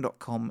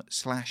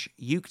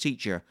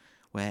 patreon.com/uketeacher,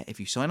 where if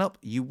you sign up,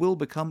 you will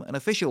become an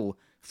official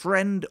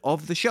friend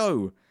of the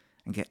show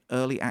and get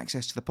early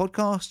access to the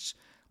podcasts,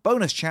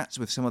 bonus chats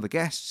with some of the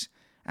guests,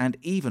 and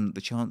even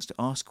the chance to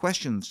ask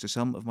questions to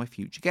some of my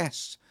future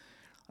guests.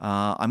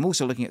 I'm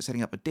also looking at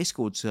setting up a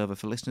Discord server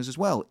for listeners as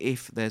well,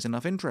 if there's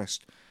enough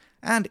interest.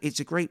 And it's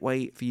a great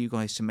way for you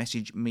guys to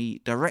message me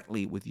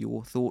directly with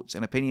your thoughts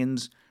and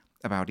opinions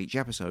about each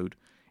episode.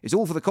 It's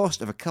all for the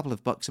cost of a couple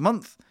of bucks a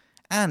month,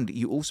 and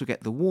you also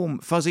get the warm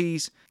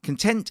fuzzies,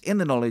 content in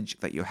the knowledge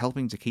that you're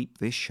helping to keep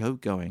this show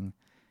going.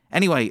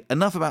 Anyway,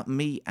 enough about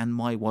me and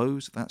my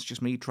woes. That's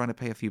just me trying to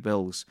pay a few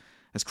bills.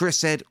 As Chris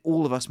said,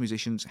 all of us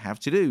musicians have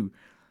to do.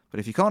 But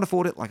if you can't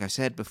afford it, like I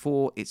said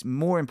before, it's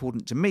more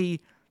important to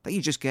me that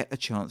you just get a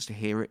chance to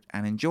hear it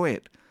and enjoy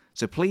it.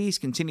 So please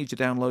continue to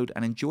download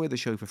and enjoy the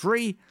show for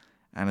free,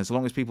 and as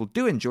long as people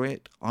do enjoy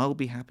it, I'll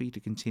be happy to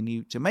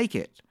continue to make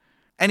it.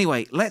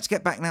 Anyway, let's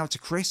get back now to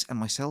Chris and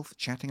myself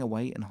chatting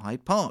away in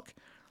Hyde Park.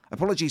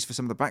 Apologies for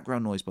some of the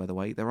background noise, by the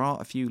way. There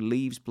are a few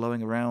leaves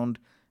blowing around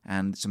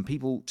and some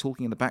people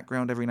talking in the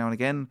background every now and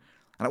again.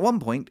 And at one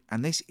point,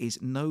 and this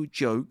is no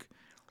joke,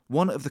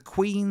 one of the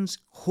Queen's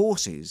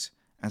horses,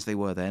 as they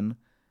were then,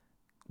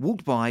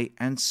 walked by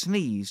and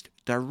sneezed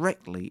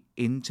directly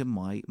into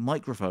my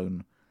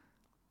microphone.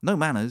 No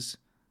manners,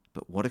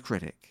 but what a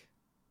critic.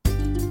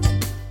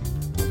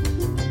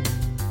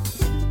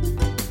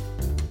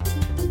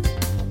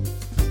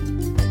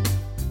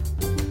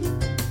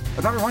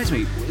 That reminds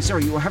me,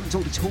 sorry, you haven't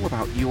talked at all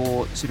about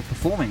your sort of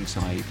performing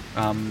side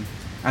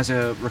as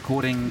a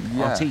recording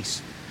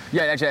artiste.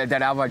 Yeah, actually,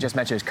 that album I just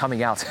mentioned is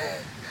coming out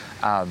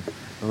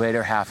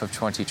later half of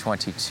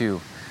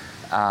 2022.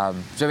 So I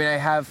mean, I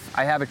have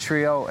a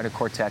trio and a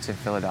quartet in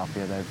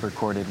Philadelphia that I've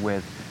recorded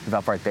with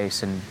upright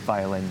bass and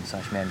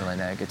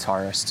violin/mandolin and a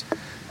guitarist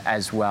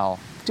as well,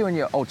 doing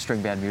your old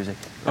string band music,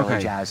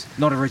 early jazz.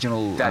 Not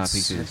original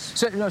pieces.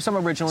 So, no, some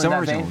original in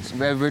that vein,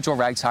 original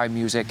ragtime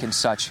music and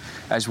such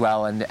as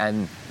well, and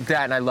I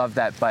love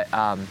that. But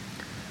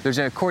there's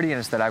an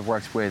accordionist that I've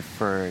worked with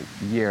for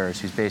years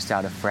who's based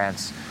out of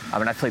France.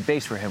 And I played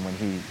bass for him when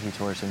he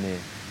tours in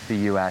the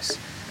U.S.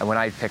 And when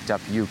I picked up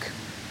uke,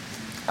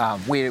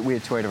 we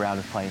had toyed around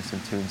with playing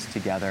some tunes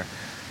together.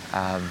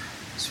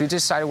 So we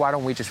decided, why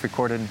don't we just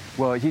record it?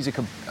 Well, he's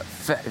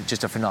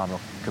just a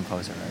phenomenal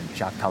composer,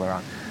 Jacques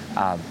Pellerin,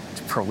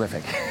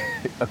 prolific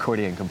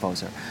accordion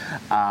composer.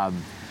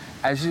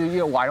 As you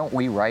know, why don't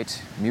we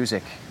write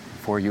music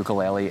for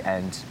ukulele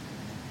and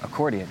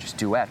accordion, just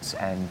duets,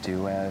 and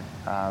do an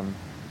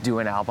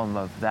album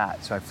of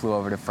that? So I flew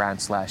over to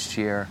France last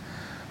year.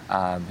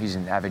 He's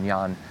in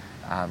Avignon,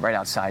 right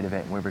outside of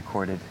it, and we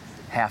recorded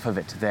half of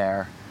it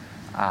there.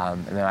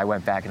 And then I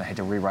went back and I had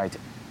to rewrite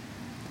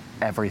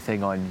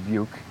everything on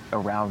uke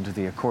around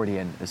the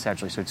accordion,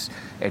 essentially. So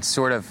it's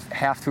sort of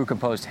half through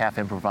composed, half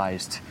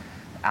improvised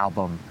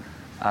album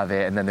of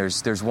it. And then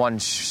there's one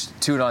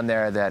tune on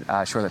there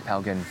that Charlotte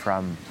Pelgin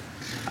from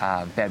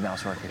Bad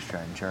Mouse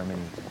Orchestra in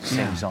Germany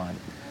sings on.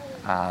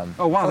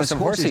 Oh wow, there's some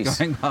horses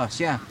going past,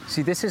 yeah.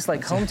 See, this is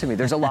like home to me.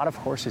 There's a lot of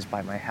horses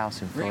by my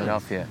house in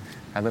Philadelphia.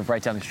 I live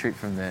right down the street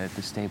from the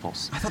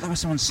stables. I thought that was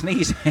someone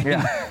sneezing.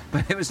 Yeah.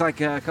 But it was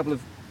like a couple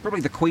of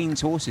probably the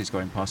Queen's horses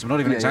going past. I'm not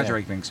even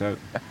exaggerating. So,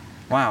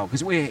 wow,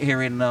 because we're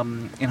here in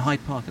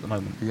Hyde Park at the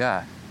moment.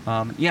 Yeah.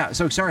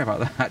 So sorry about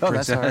that. Oh,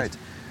 that's all right.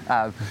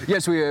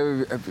 Yes,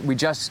 we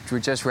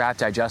just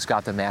wrapped. I just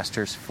got the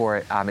masters for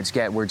it.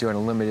 We're doing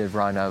a limited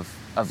run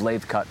of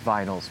lathe cut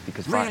vinyls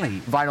because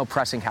vinyl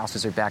pressing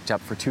houses are backed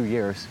up for 2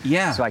 years.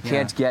 Yeah. So I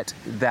can't get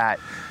that.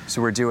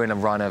 So we're doing a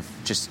run of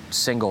just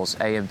singles,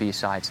 A and B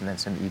sides, and then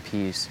some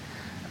EPs.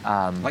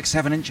 Like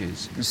 7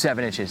 inches.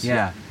 7 inches.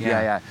 Yeah.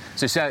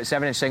 So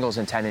 7-inch singles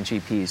and 10-inch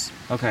EPs.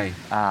 Okay.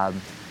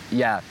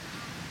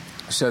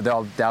 So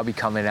they'll be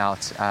coming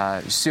out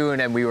soon,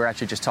 and we were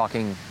actually just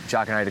talking,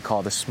 Jock and I had a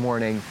call this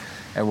morning,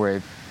 and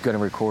we're going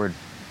to record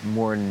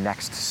more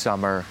next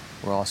summer.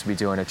 We'll also be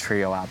doing a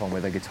trio album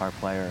with a guitar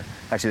player.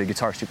 Actually, the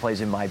guitarist who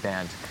plays in my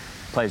band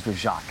plays with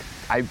Jacques.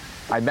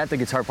 I met the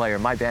guitar player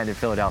in my band in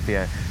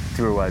Philadelphia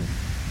through an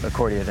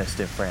accordionist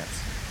in France.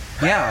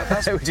 Yeah,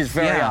 that's, which is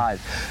very odd.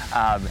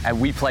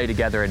 And we play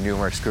together in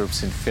numerous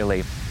groups in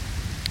Philly.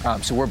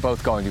 So we're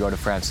both going to go to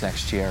France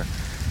next year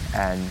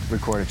and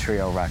record a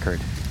trio record.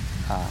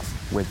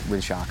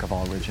 With Jacques of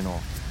all original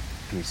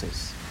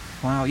pieces.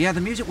 Wow, yeah,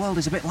 the music world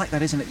is a bit like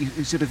that, isn't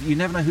it? You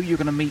never know who you're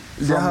going to meet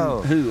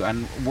from who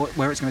and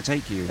where it's going to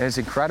take you. It's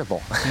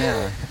incredible.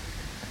 Yeah.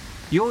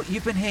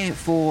 You've been here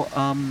for,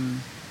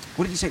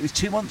 what did you say, it was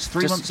 2 months,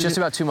 3 months? Just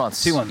about 2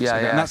 months. 2 months, yeah.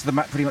 And that's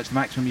pretty much the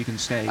maximum you can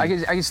stay. I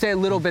can stay a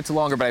little bit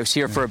longer, but I was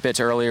here for a bit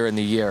earlier in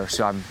the year,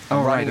 so I'm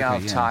running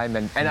out of time,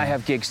 and I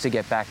have gigs to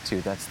get back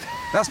to. That's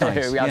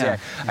nice.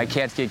 I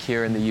can't gig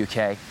here in the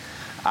UK.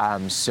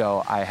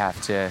 So I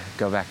have to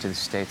go back to the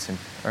States and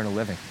earn a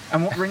living.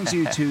 And what brings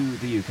you to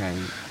the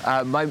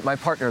UK? My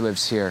partner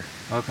lives here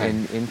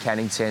in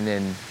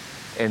Kennington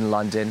in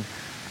London.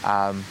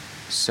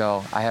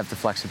 So I have the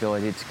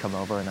flexibility to come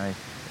over, and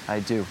I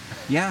do.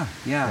 Yeah.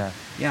 I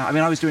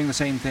mean, I was doing the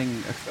same thing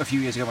a few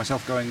years ago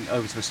myself, going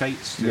over to the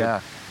States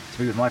to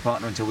be with my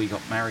partner until we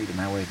got married, and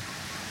now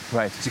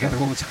we're together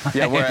all the time.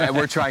 Yeah,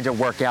 we're trying to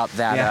work out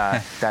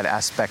that that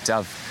aspect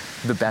of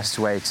the best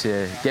way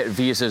to get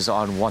visas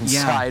on one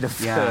side of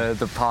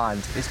the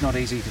pond. It's not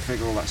easy to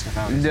figure all that stuff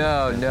out.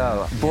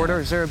 No.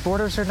 Borders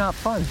are not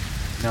fun.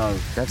 No.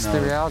 That's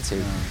the reality.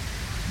 No.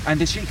 And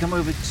did she come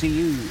over to see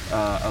you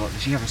a lot?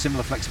 Does she have a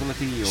similar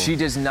flexibility? Or? She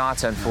does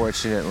not,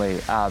 unfortunately.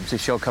 So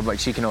she'll come, but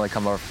she can only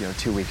come over for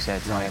 2 weeks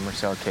at a time or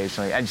so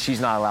occasionally. And she's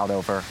not allowed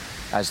over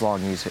as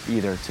long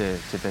either to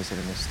visit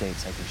in the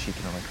States. I think she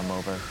can only come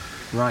over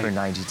for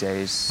 90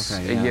 days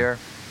a year.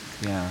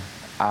 Yeah.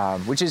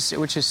 Which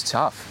is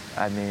tough.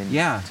 I mean,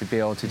 to be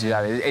able to do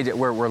that.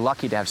 We're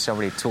lucky to have so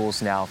many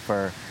tools now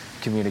for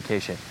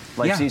communication.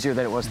 Life's easier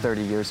than it was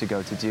 30 years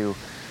ago to do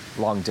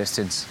long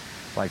distance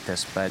like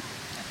this, but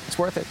it's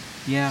worth it.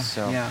 Yeah.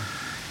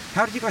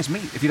 How did you guys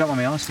meet, if you don't mind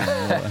me asking?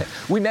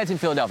 We met in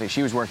Philadelphia.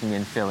 She was working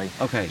in Philly.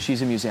 Okay.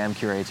 She's a museum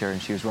curator,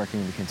 and she was working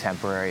in the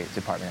contemporary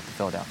department at the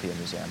Philadelphia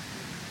Museum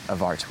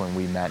of Art when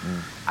we met,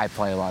 and I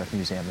play a lot of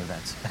museum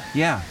events.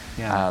 Yeah.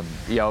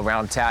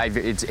 Around town,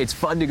 it's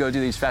fun to go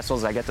do these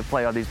festivals. I get to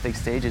play on these big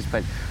stages,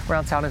 but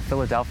around town in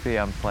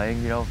Philadelphia, I'm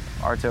playing,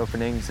 art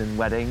openings and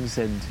weddings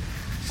and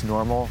just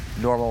normal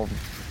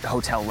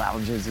hotel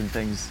lounges and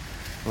things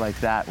like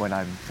that when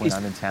I'm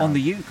in town. On the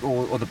uke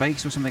or the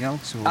bass or something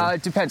else? Or?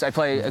 It depends. I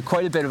play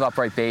quite a bit of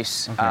upright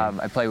bass. Okay.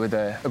 I play with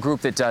a group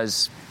that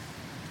does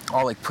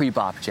all like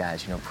pre-bop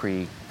jazz,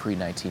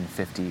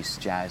 pre-1950s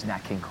jazz, Nat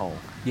King Cole.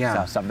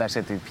 Stuff. That's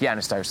the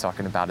pianist I was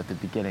talking about at the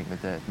beginning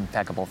with the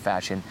impeccable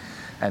fashion,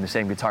 and the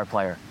same guitar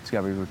player is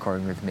going to be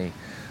recording with me.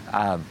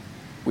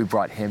 We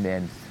brought him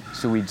in,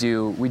 so we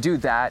do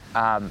that,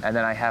 and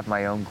then I have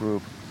my own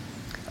group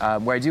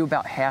where I do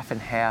about half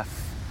and half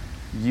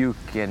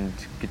uke and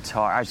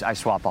guitar. I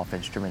swap off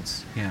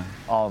instruments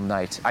all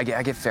night. I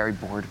get very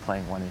bored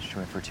playing one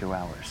instrument for 2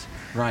 hours.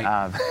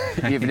 Right.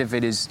 Even if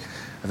it is,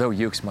 though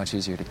uke's much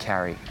easier to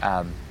carry.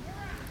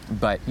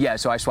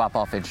 So I swap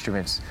off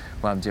instruments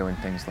when I'm doing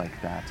things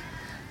like that.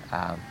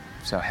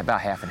 So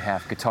about half and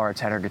half, guitar,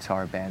 tenor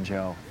guitar,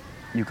 banjo,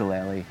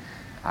 ukulele,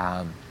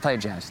 play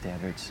jazz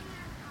standards,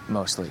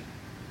 mostly.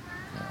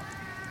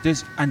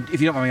 And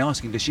if you don't mind me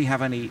asking, does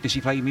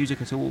she play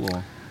music at all?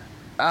 Or?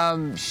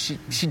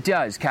 She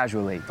does,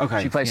 casually.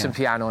 Okay. She plays some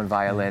piano and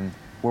violin. Yeah.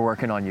 We're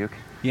working on uke.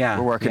 Yeah.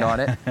 We're working on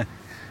it.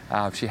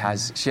 She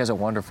has a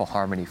wonderful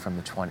harmony from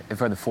the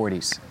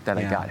 40s that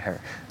I got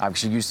her.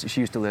 She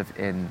used to live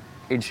in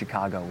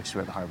Chicago, which is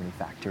where the Harmony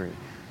Factory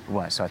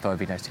was. So I thought it'd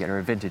be nice to get her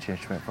a vintage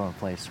instrument from a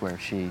place where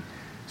she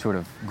sort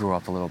of grew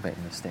up a little bit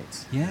in the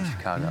States, in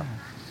Chicago.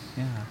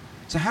 Yeah.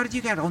 So how did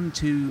you get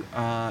onto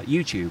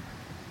YouTube?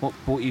 What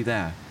brought you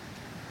there?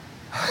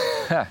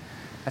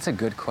 That's a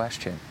good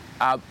question.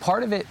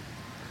 Part of it,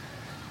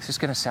 this is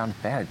going to sound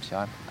bad,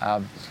 John.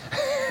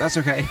 That's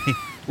okay.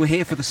 We're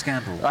here for the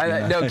scandal.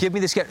 No, give me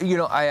the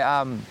scandal.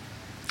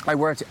 I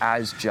worked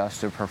as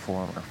just a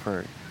performer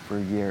for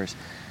years,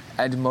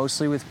 and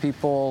mostly with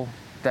people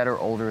that are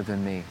older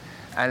than me.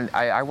 And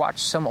I watched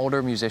some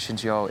older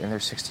musicians, in their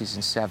 60s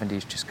and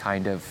 70s, just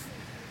kind of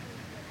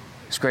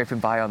scraping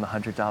by on the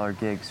 $100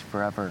 gigs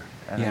forever.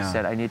 And I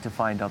said, I need to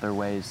find other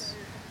ways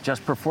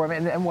just perform.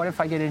 And what if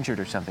I get injured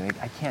or something?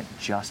 I can't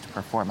just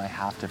perform. I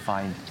have to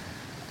find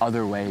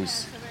other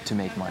ways to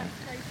make money.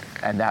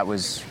 And that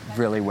was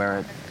really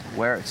where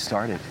it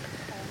started.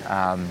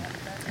 I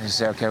just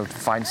said, okay,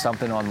 find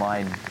something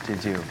online to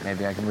do.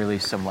 Maybe I can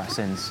release some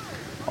lessons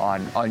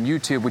on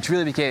YouTube, which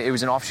really it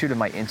was an offshoot of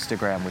my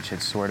Instagram, which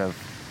had sort of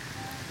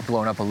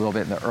blown up a little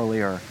bit in the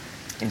earlier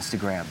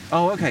Instagram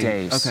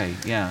days. Okay,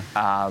 yeah.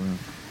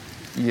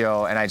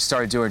 And I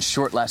started doing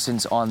short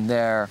lessons on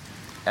there,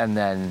 and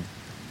then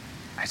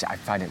I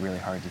find it really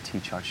hard to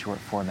teach on short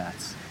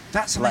formats.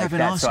 That's something I've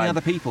been asking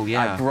other people,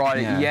 I brought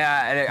it,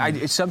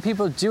 and some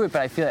people do it,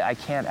 but I feel like I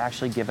can't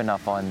actually give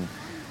enough on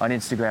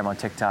Instagram, on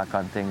TikTok,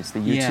 on things. The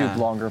YouTube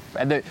longer,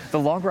 and the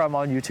longer I'm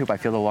on YouTube, I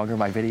feel the longer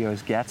my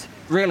videos get.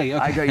 Really?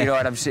 Okay. I go,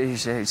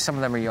 and some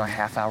of them are a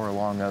half hour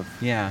long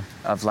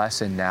of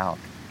lesson now.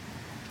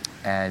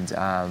 And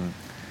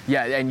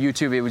and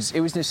YouTube, it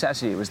was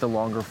necessity. It was the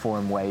longer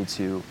form way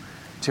to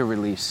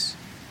release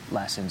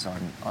lessons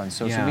on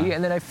social media.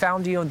 And then I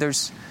found,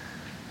 there's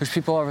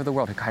people all over the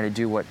world who kind of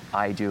do what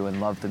I do and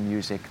love the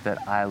music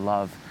that I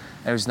love.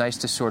 And it was nice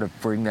to sort of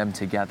bring them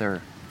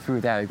together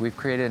through that. Like, we've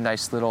created a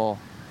nice little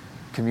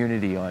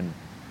community on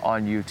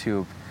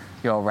YouTube,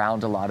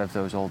 around a lot of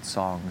those old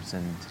songs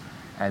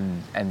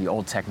and the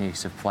old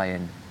techniques of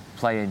playing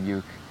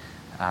uke.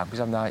 Because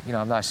I'm not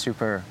a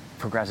super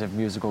progressive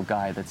musical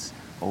guy that's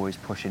always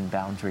pushing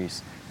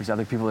boundaries. There's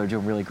other people that are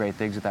doing really great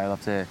things with that. I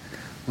love to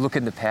look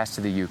in the past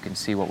of the uke and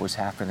see what was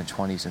happening in the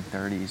 20s and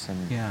 30s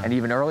and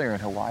even earlier in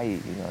Hawaii,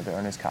 the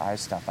Ernest Kai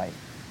stuff. I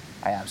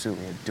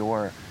absolutely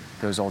adore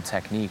those old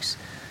techniques.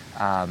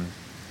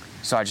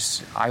 So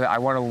I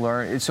want to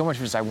learn. It's so much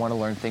because I want to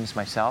learn things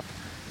myself.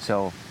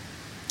 So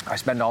I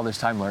spend all this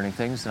time learning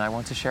things, and I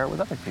want to share it with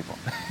other people.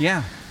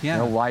 Yeah.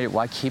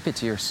 Why keep it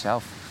to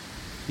yourself?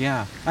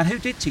 Yeah. And who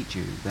did teach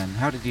you then?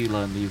 How did you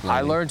learn the ukulele?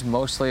 I learned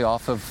mostly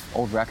off of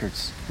old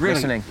records. Really?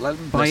 Listening.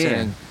 By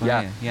ear?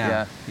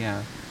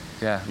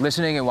 Yeah.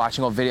 Listening and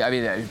watching old video. I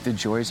mean, the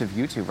joys of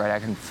YouTube, right? I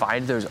can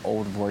find those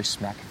old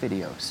voice mech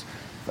videos.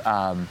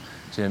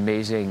 It's an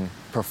amazing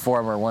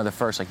performer, one of the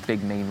first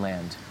big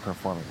mainland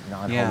performers,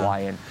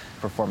 non-Hawaiian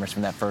performers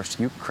from that first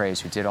uke craze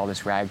who did all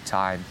this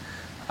ragtime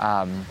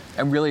and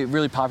really,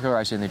 really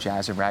popularized in the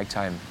jazz and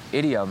ragtime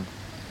idiom.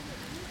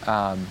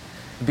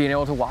 Being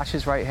able to watch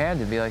his right hand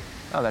and be like,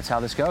 oh, that's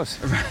how this goes.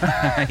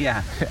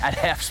 Yeah. At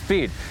half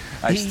speed.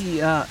 He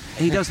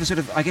does the sort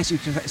of, I guess you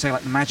can say,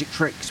 the magic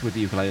tricks with the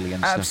ukulele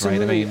and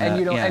absolutely. stuff, right? I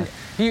mean, and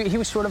he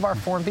was sort of our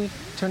Formby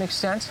to an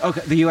extent. Okay,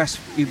 the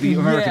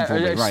American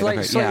Formby,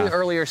 right? Slightly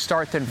earlier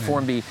start than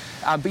Formby,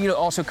 but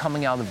also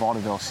coming out of the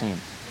vaudeville scene.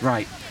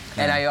 Right.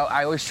 And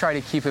I always try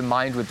to keep in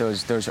mind with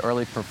those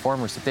early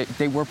performers that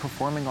they were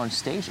performing on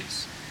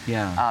stages.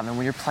 Yeah. And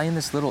when you're playing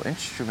this little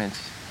instrument,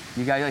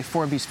 you got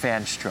Formby's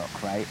fan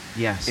stroke, right?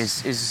 Yes.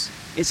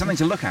 It's something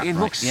to look at. It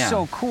looks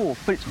so cool,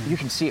 but you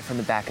can see it from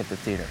the back of the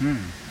theater.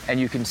 And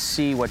you can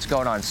see what's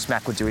going on.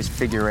 Smack would do his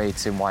figure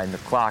eights and wind the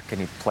clock,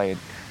 and he'd play it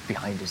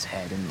behind his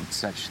head and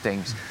such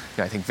things.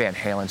 I think Van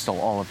Halen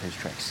stole all of his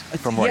tricks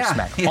from Roy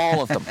Smack.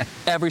 All of them.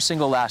 Every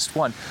single last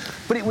one.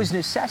 But it was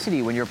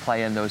necessity when you're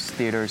playing those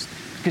theaters,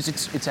 because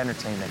it's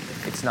entertainment.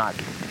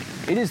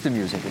 It is the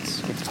music.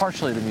 It's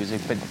partially the music,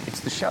 but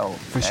it's the show.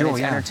 For sure, it's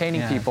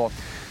entertaining people.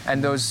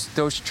 And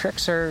those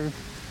tricks are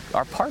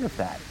part of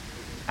that.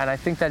 And I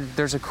think that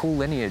there's a cool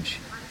lineage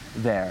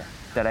there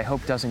that I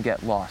hope doesn't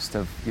get lost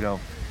of,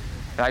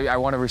 I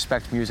want to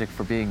respect music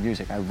for being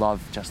music. I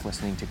love just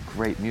listening to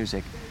great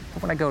music.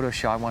 But when I go to a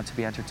show, I want to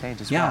be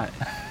entertained as well.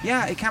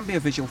 Yeah, it can be a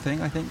visual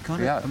thing, I think,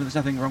 can't it? I mean, there's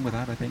nothing wrong with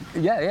that, I think.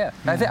 Yeah.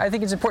 I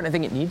think it's important. I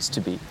think it needs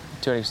to be,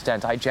 to an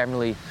extent. I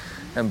generally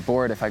am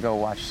bored if I go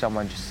watch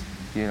someone just,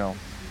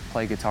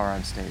 play guitar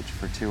on stage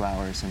for 2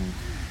 hours and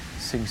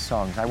sing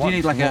songs. Do you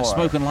need a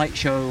smoke and light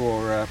show,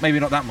 or maybe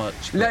not that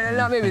much? But, no,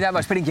 not maybe that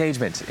much, but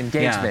engagement.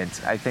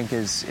 I think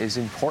is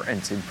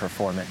important in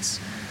performance.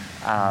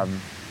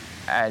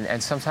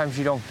 And sometimes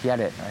you don't get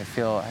it. I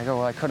go,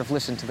 well, I could have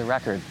listened to the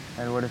record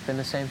and it would have been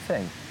the same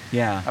thing.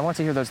 Yeah. I want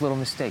to hear those little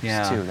mistakes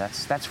too.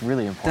 That's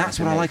really important. That's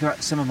what I like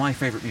about some of my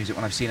favourite music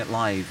when I've seen it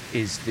live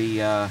is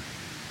I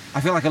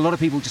feel like a lot of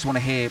people just want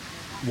to hear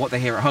what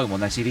they hear at home on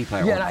their CD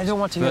player. Yeah, and I don't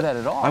want to hear that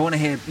at all. I want to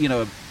hear,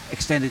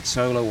 extended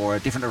solo or a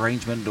different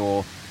arrangement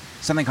or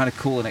something kind of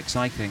cool and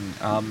exciting.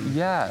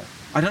 I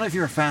don't know if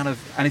you're a fan of,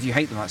 and if you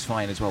hate them, that's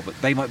fine as well,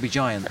 but They Might Be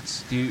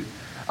Giants.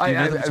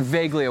 I'm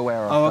vaguely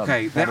aware of them. Oh,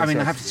 okay.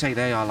 I have to say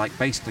they are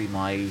basically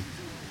my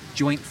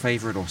joint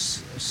favourite or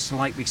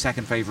slightly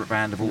second favourite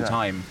band of all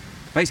time.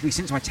 Basically,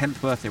 since my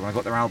 10th birthday when I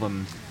got their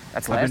album.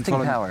 That's lasting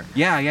power.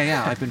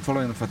 Yeah. I've been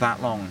following them for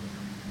that long.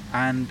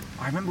 And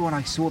I remember when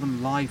I saw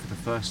them live for the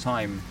first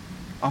time,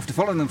 after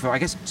following them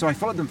I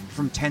followed them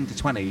from 10 to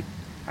 20,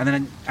 and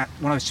then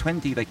when I was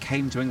 20, they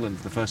came to England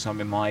for the first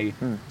time in my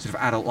sort of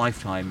adult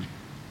lifetime.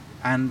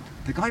 And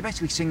the guy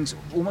basically sings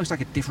almost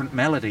like a different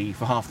melody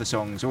for half the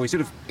songs, or he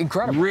sort of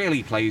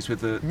really plays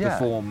with the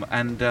form.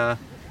 And they'll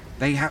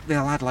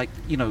add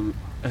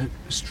a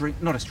string,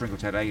 not a string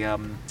quartet,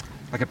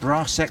 like a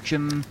brass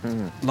section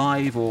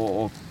live,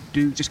 or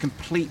do just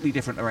completely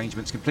different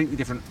arrangements, completely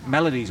different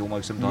melodies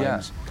almost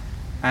sometimes.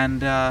 Yeah.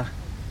 And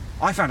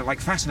I found it like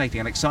fascinating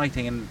and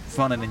exciting and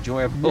fun and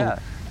enjoyable. Yeah.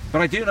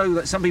 But I do know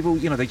that some people,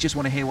 they just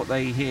want to hear what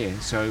they hear.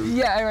 So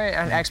yeah, right.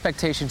 And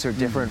expectations are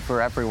different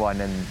for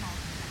everyone. And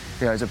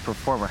as a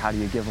performer, how do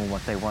you give them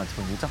what they want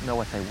when you don't know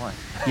what they want?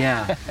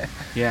 Yeah,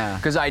 yeah.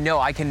 Because I know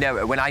I can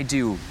never. When I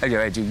do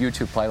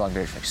YouTube play-along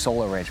videos, like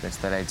solo arrangements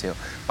that I do.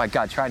 My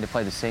God, trying to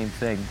play the same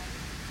thing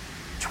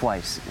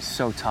twice is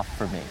so tough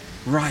for me.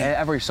 Right. And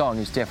every song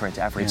is different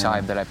every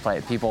time that I play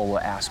it. People will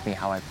ask me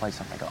how I play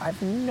something. I go, I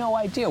have no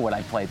idea what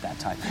I played that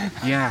time.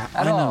 Yeah,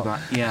 I know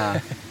that.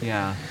 Yeah,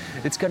 yeah.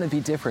 It's going to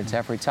be different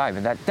every time.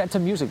 And that to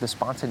music, the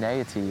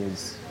spontaneity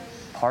is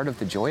part of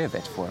the joy of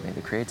it for me,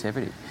 the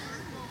creativity.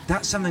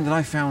 That's something that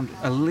I found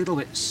a little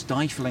bit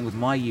stifling with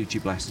my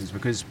YouTube lessons,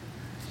 because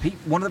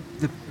one of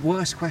the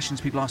worst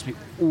questions people ask me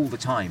all the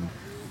time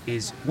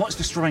is, what's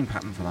the strumming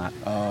pattern for that?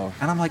 Oh.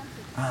 And I'm like,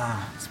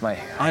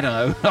 I don't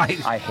know.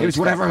 I hate it was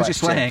whatever I was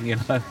just playing,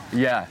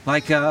 Yeah.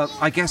 Like,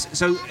 I guess,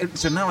 so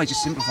now I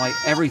just simplify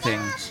everything,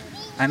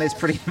 and it's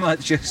pretty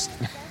much just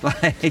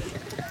like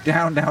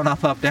down, down,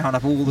 up all the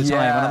time.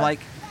 Yeah. And I'm like,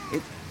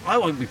 I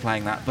won't be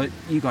playing that, but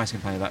you guys can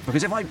play that.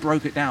 Because if I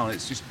broke it down,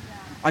 it's just,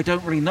 I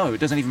don't really know. It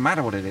doesn't even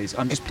matter what it is.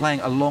 I'm just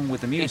playing along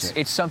with the music.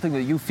 It's something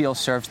that you feel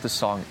serves the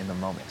song in the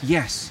moment.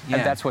 Yes, yeah.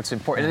 And that's what's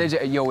important.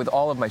 And with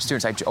all of my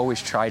students, I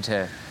always try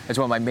to, it's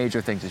one of my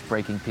major things is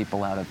breaking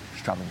people out of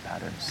strumming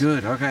patterns.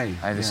 Good, okay.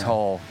 I have this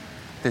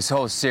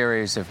whole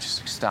series of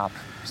just stop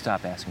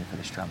asking for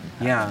the strumming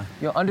pattern.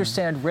 Yeah.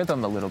 Understand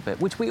rhythm a little bit,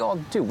 which we all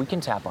do. We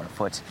can tap on a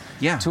foot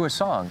to a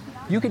song.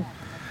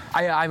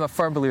 I'm a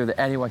firm believer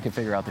that anyone can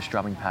figure out the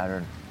strumming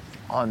pattern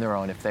on their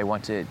own if they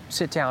want to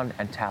sit down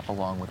and tap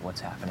along with what's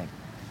happening.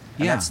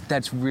 And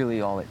that's really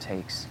all it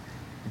takes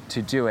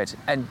to do it.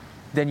 And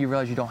then you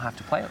realize you don't have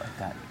to play it like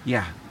that.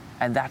 Yeah.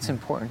 And that's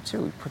important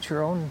too. Put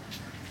your own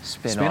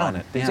spin on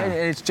it. Yeah.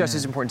 It's just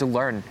as important to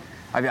learn.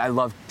 I mean, I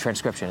love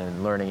transcription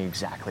and learning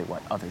exactly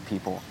what other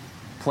people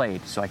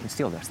played so I can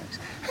steal those things.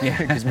 Yeah.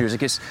 Because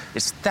music is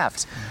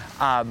theft.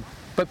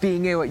 But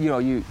being able,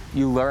 you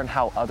learn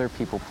how other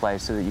people play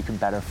so that you can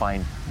better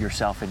find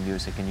yourself in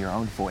music and your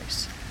own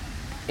voice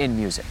in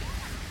music.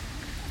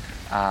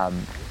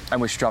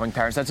 And with strumming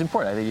patterns, that's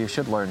important. I think you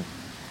should learn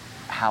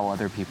how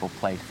other people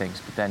play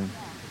things, but then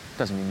it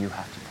doesn't mean you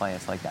have to play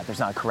it like that. There's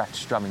not a correct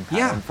strumming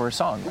pattern for a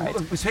song, right?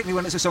 Particularly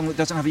when it's a song that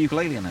doesn't have a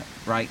ukulele in it,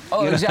 right?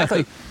 Oh,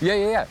 exactly.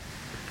 Yeah.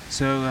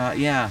 So,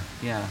 yeah.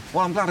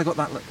 Well, I'm glad I got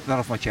that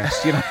off my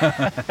chest,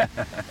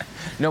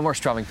 No more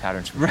strumming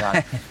patterns for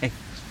right.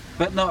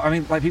 But no, I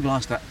mean, like, people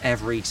ask that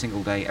every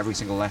single day, every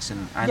single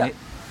lesson, and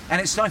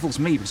it stifles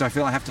me because I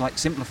feel I have to, like,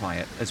 simplify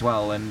it as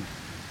well, and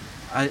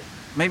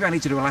maybe I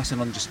need to do a lesson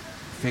on just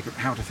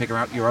how to figure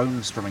out your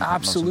own strumming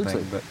pattern or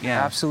something. But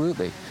yeah.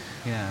 Absolutely.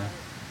 Yeah.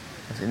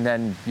 And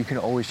then you can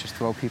always just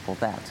throw people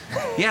that.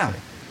 Yeah.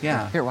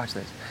 Here, watch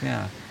this.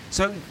 Yeah.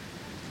 So,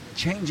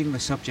 changing the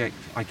subject,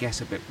 I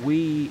guess, a bit,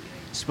 we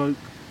spoke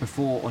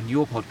before on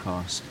your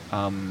podcast,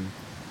 I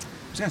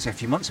was going to say a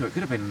few months ago, it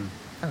could have been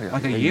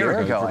like a year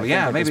ago probably.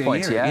 Yeah, maybe a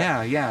year.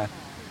 Yeah.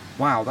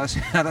 Wow,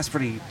 that's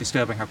pretty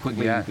disturbing how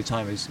quickly the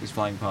time is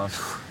flying past.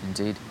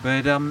 Indeed.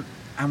 But,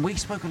 and we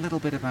spoke a little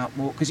bit about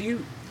more, because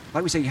you,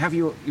 like we say, you have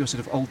your sort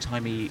of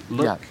old-timey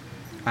look,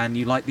 and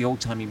you like the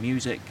old-timey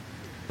music,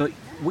 but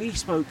we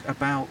spoke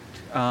about,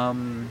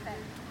 I'm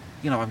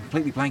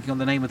completely blanking on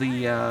the name of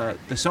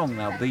the song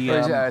now.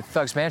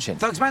 Thug's Mansion.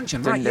 Thug's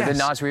Mansion, right, yes.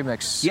 The Nas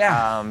remix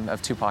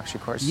of Tupac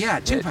Shakur's.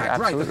 Yeah, Tupac,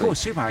 right, of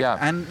course, Tupac. Yeah.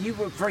 And you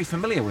were very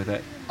familiar with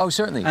it. Oh,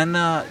 certainly. And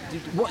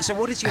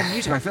what is your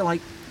music? I feel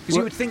like, because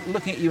you would think,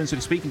 looking at you and sort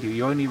of speaking to you,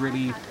 you only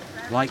really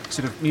like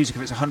sort of music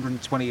if it's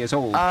 120 years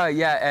old.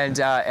 And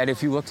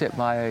if you looked at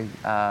my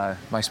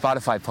my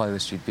Spotify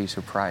playlist, you'd be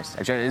surprised.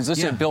 Actually, I was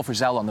listening to Bill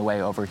Frisell on the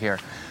way over here.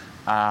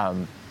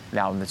 An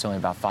album that's only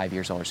about 5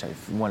 years old, so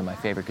one of my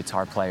favorite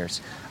guitar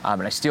players.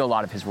 And I steal a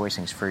lot of his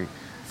voicings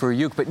for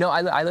uke. But no,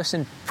 I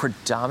listen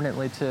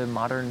predominantly to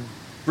modern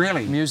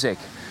music.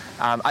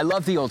 I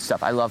love the old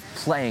stuff. I love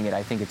playing it.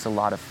 I think it's a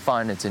lot of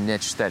fun. It's a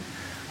niche that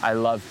I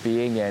love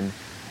being in.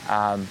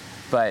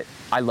 But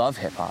I love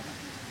hip-hop.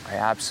 I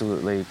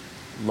absolutely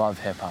love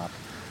hip-hop.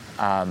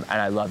 And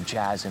I love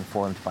jazz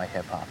informed by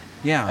hip-hop.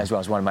 Yeah. As well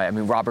as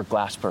Robert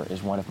Glasper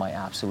is one of my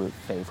absolute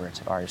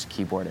favorite artists,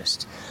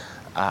 keyboardists,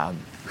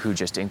 who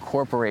just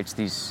incorporates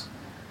these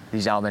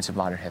elements of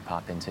modern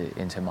hip-hop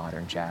into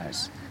modern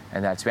jazz.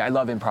 And that's me. I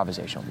love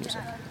improvisational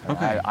music.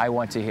 Okay. I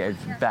want to hear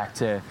back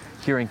to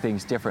hearing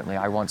things differently.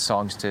 I want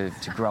songs to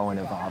grow and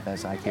evolve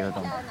as I hear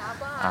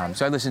them.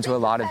 So I listen to a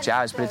lot of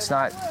jazz, but it's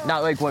not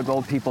like what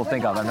old people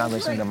think of. I'm not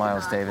listening to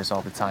Miles Davis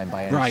all the time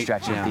by any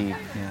stretch of the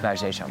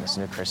imagination. I'm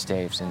listening to Chris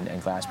Daves and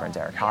Glasper and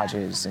Derek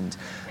Hodges and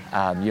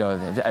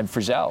and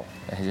Frisell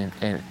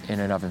in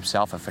and of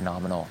himself a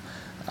phenomenal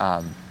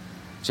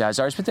jazz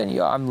artist. But then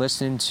I'm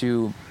listening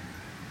to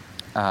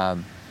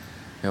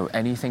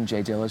anything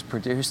Jay Dilla's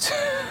produced.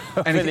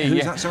 Anything?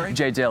 Who's that? Sorry.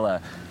 Jay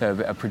Dilla,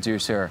 a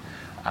producer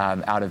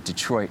out of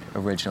Detroit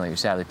originally, who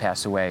sadly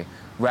passed away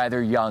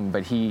rather young,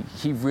 but he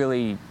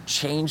really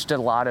changed a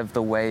lot of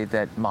the way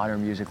that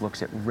modern music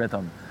looks at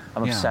rhythm.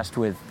 I'm obsessed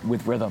with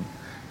rhythm.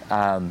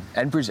 And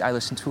I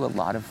listen to a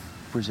lot of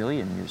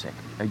Brazilian music,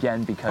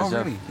 again, because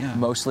of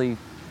mostly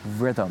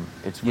rhythm.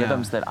 It's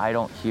rhythms that I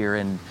don't hear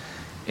in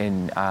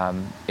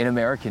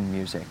American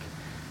music.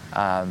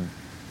 And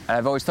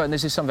I've always thought, and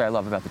this is something I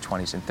love about the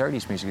 20s and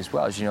 30s music as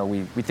well, is, you know,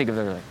 we think of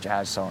it like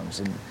jazz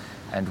songs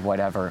and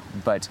whatever,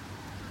 but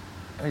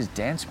it was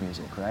dance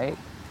music, right?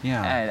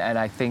 Yeah. And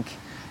I think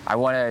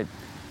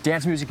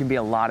dance music can be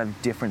a lot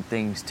of different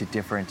things to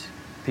different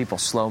people.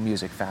 Slow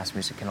music, fast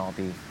music can all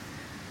be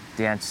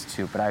danced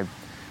to, but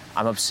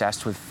I'm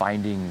obsessed with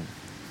finding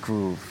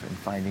groove and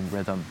finding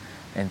rhythm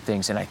and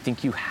things. And I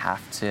think you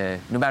have to,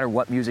 no matter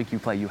what music you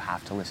play, you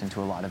have to listen to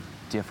a lot of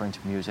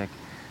different music.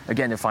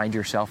 Again, to find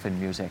yourself in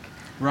music.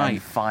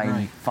 Right.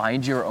 And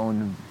find your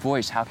own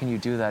voice. How can you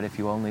do that if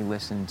you only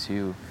listen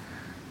to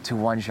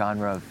one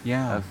genre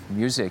of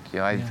music? You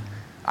know,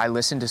 I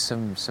listen to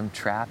some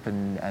trap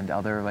and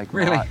other like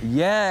really rock.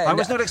 Yeah. I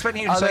was not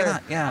expecting you to say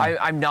that. Yeah.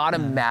 I'm not a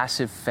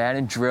massive fan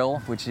of drill,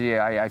 which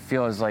I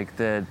feel is like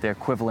the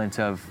equivalent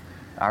of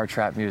our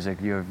trap music.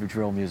 You have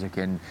drill music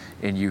in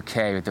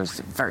UK with those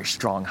very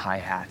strong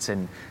hi-hats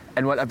and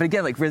what. But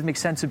again, like rhythmic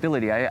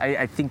sensibility.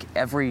 I think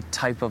every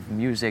type of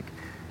music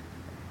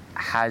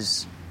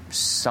has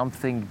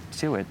something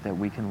to it that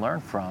we can learn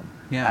from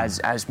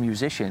as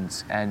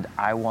musicians, and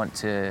I want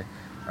to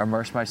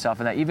immerse myself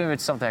in that. Even if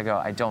it's something I go,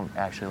 I don't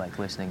actually like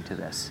listening to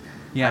this.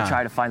 I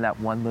try to find that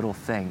one little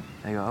thing.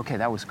 I go, okay,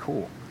 that was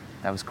cool.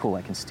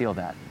 I can steal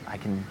that. I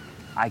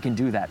can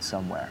do that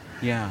somewhere.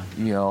 Yeah.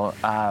 You know,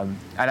 and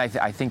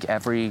I think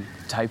every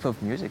type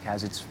of music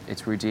has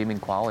its redeeming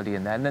quality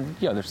in that. And then,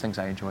 you know, there's things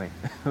I enjoy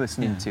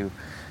listening to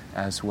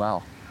as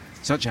well.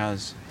 Such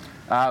as?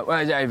 Well,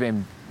 I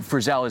mean,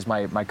 Frizzell is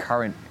my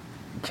current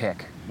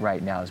kick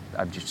right now.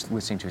 I'm just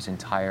listening to his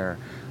entire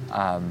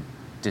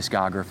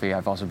discography.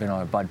 I've also been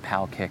on a Bud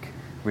Powell kick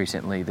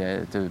recently,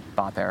 the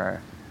bop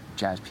era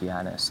jazz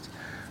pianist,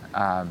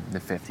 the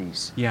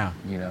 50s. Yeah.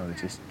 You know,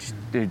 just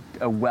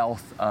a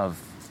wealth of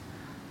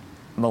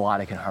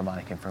melodic and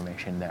harmonic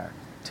information there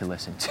to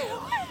listen to.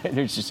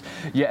 There's just,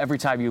 every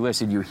time you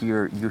listen, you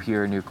hear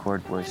a new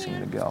chord voicing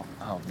to go,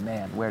 oh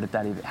man,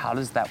 how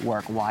does that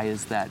work? Why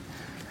is that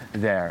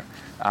there?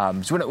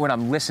 So when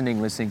I'm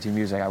listening to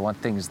music, I want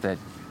things that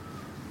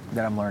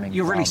I'm learning.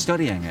 You're really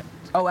studying it.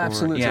 Oh,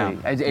 absolutely.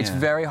 It's Yeah.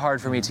 very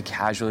hard for me to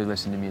casually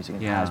listen to music.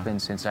 It has been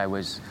since I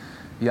was,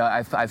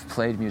 I've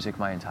played music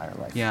my entire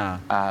life. Yeah.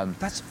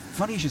 That's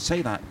funny you should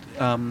say that.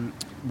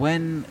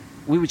 When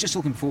we were just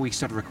talking before we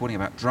started recording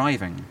about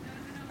driving,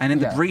 and in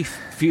the brief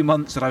few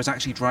months that I was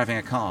actually driving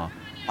a car,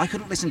 I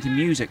couldn't listen to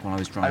music while I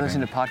was driving. I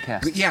listen to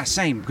podcasts. But yeah,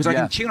 same, because I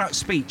can tune out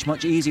speech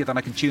much easier than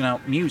I can tune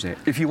out music.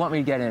 If you want me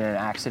to get in an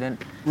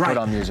accident, put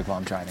on music while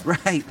I'm driving.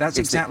 Right, that's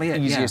exactly it. It's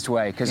the easiest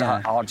way, because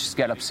I'll just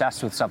get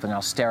obsessed with something.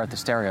 I'll stare at the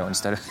stereo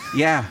instead of...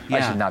 I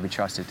should not be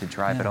trusted to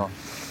drive at all.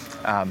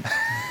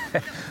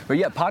 But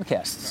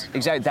podcasts.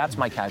 Exactly, that's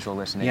my casual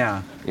listening.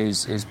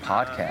 Is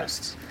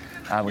podcasts,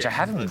 which I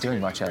haven't been doing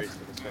much of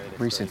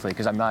recently,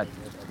 because I'm not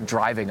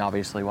driving,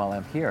 obviously, while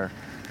I'm here,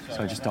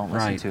 so I just don't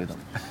listen to them.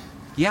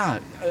 Yeah.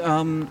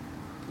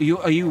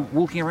 Are you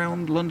walking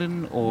around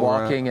London or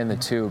walking in the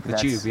tube? The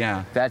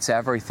tube, That's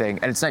everything,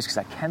 and it's nice because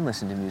I can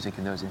listen to music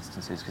in those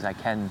instances, because I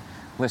can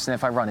listen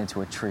if I run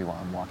into a tree while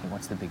I'm walking.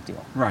 What's the big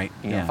deal? Right.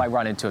 You know, if I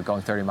run into it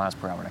going 30 miles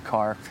per hour in a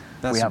car,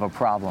 we have a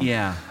problem.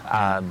 Yeah.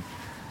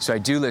 So I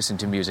do listen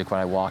to music when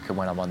I walk and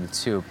when I'm on the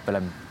tube, but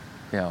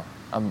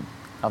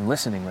I'm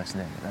listening.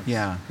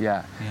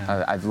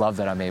 I love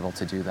that I'm able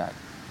to do that.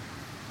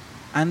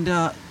 And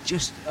I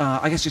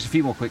guess just a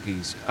few more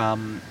quickies.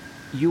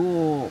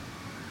 Your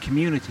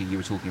community you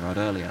were talking about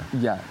earlier.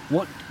 Yeah.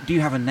 What do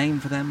you have a name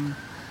for them?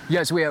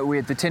 Yes, we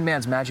had the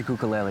Tinman's Magic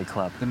Ukulele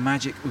Club. The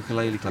Magic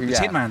Ukulele Club. The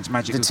Tinman's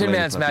Magic Ukulele Club. The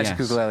Tinman's Magic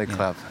Ukulele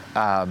Club.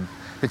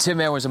 The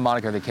Tinman was a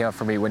moniker that came up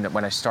for me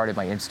when I started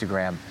my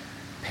Instagram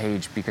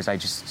page, because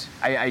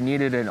I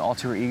needed an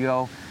alter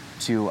ego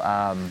to.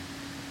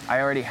 I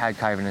already had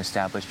kind of an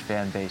established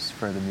fan base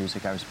for the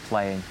music I was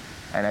playing,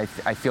 and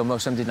I feel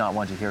most of them did not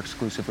want to hear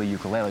exclusively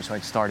ukulele, so I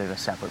started a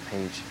separate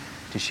page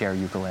to share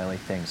ukulele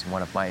things. And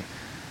one of my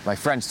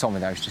friends told me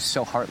that I was just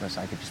so heartless,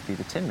 I could just be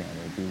the Tinman.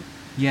 It would be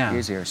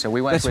easier. So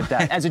we went with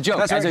that as a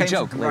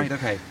joke. Right,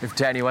 okay. If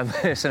to anyone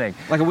listening.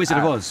 Like a Wizard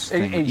of Oz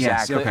thing. Exactly.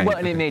 Yes, okay, well,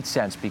 and it made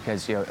sense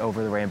because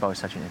Over the Rainbow is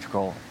such an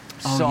integral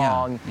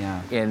song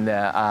in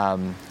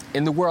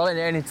the world,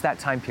 and it's that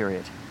time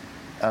period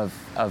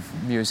of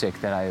music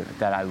that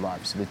I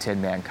love. So the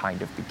Tinman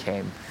kind of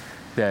became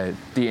the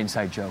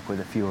inside joke with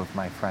a few of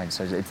my friends.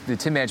 So it's the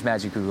Tinman's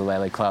Magic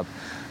Ukulele Club.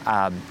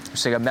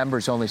 So a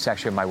members-only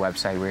section of my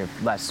website. We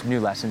have new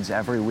lessons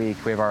every week.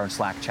 We have our own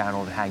Slack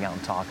channel to hang out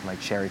and talk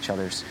and share each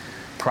other's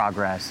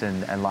progress,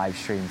 and live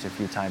streams a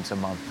few times a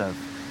month of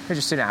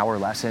just an hour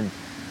lesson,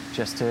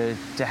 just to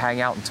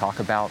hang out and talk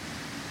about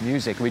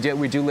music. We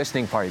do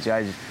listening parties.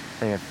 I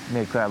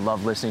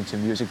love listening to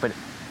music, but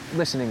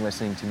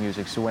listening to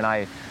music. So when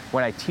I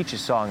when I teach a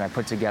song, I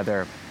put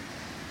together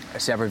a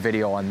separate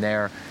video on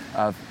there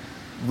of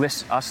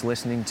us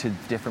listening to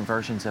different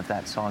versions of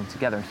that song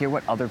together and hear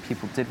what other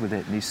people did with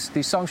it. And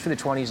these songs for the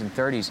 20s and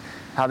 30s,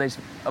 how they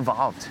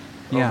evolved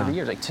over the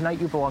years. Like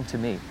Tonight You Belong to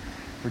Me,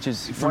 which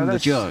is from the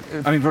Jerk.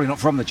 I mean, probably not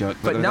from the Jerk,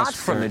 but not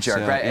from the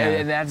Jerk, right?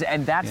 Yeah.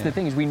 And that's the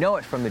thing, is we know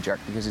it from the Jerk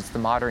because it's the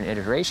modern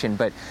iteration,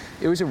 but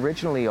it was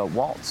originally a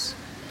waltz.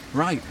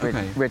 Right,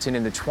 okay. Written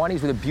in the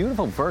 20s with a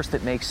beautiful verse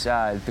that makes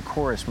the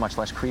chorus much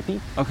less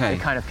creepy. Okay. It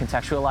kind of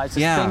contextualizes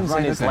things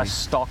and is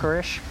less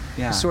stalkerish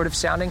sort of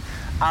sounding.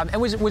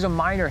 And was a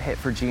minor hit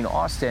for Gene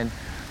Austin,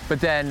 but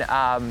then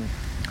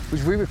it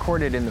was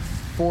re-recorded in the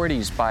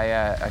 40s by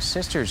a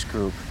sisters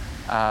group,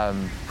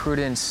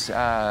 Prudence,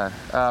 oh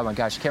my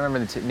gosh, I can't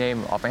remember the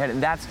name off my head,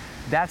 and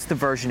that's the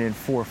version in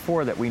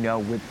 4/4 that we know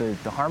with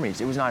the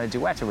harmonies. It was not a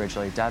duet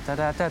originally. Da da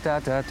da da da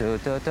da da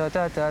da da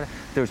da da.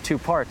 Those two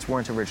parts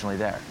weren't originally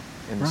there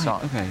in the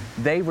song. Okay.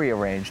 They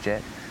rearranged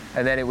it,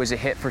 and then it was a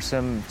hit for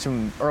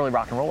some early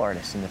rock and roll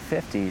artists in the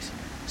 50s.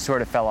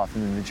 Sort of fell off,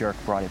 and then the Jerk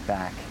brought it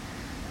back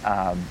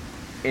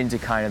into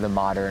kind of the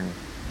modern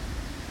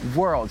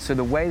world. So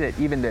the way that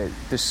even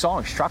the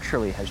song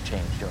structurally has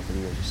changed over the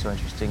years is so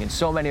interesting, and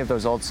so many of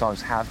those old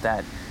songs have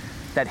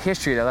that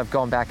history. I love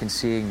going back and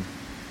seeing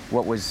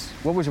what was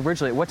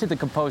originally, what did the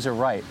composer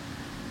write,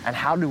 and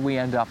how did we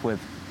end up with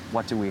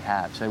what do we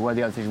have? So one of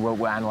the other things,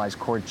 we'll analyze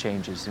chord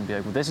changes and be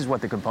like, well, this is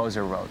what the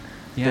composer wrote.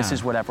 Yeah. This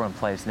is what everyone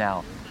plays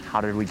now. How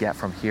did we get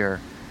from here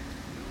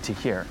to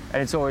here?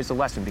 And it's always a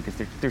lesson because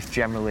there's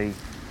generally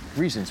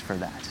reasons for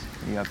that.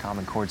 You have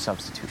common chord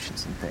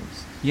substitutions and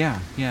things. Yeah.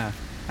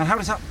 And how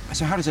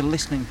does a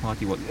listening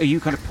party work? Are you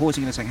kind of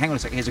pausing and saying, hang on a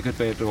second, here's a good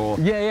bit, or...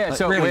 Yeah.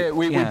 So really,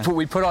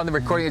 we put on the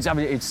recording.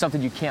 It's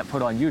something you can't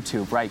put on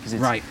YouTube, right? Because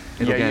it's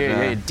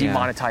you're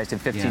demonetized in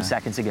 15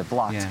 seconds and get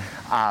blocked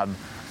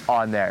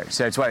on there.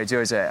 So it's what I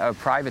do as a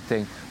private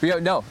thing. I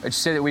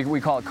just say that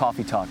we call it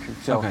coffee talk.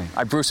 So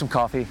I brew some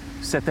coffee,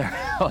 sit there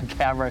on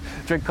camera,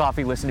 drink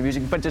coffee, listen to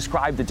music, but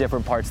describe the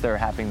different parts that are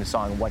happening in the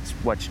song,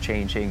 what's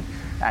changing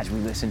as we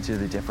listen to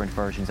the different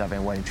versions of it,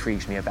 and what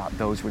intrigues me about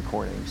those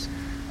recordings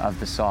of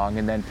the song.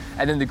 And then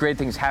the great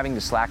thing is having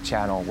the Slack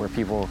channel where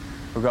people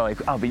will go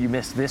like, oh, but you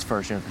missed this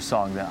version of the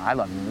song that I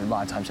love. And a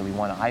lot of times there'll be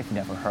one I've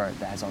never heard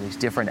that has all these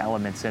different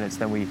elements in it. So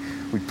then we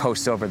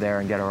post over there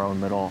and get our own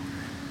little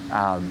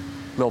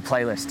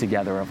playlist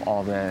together of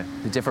all the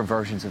different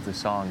versions of the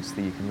songs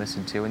that you can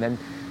listen to. And then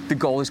the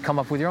goal is come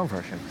up with your own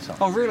version of the song.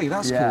 Oh, really?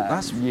 That's cool.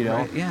 That's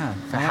great. Yeah.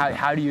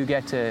 How do you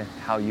get to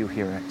how you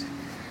hear it?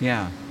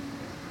 Yeah.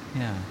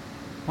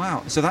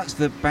 Wow. So that's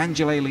the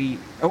Banjolele.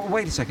 Oh,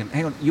 wait a second.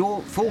 Hang on.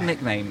 Your full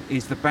nickname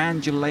is the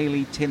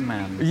Banjolele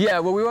Tinman. Yeah.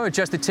 Well, we went with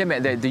just the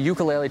Tinman. The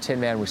ukulele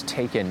Tinman was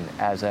taken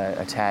as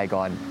a tag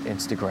on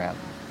Instagram,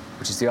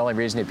 which is the only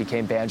reason it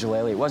became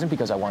Banjolele. It wasn't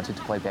because I wanted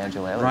to play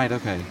Banjolele. Right.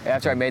 Okay.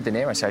 After I made the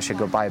name, I said I should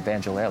go buy a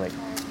Banjolele.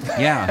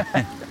 Yeah.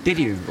 Did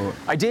you? Or?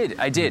 I did.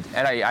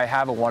 And I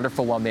have a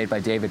wonderful one made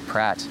by David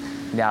Pratt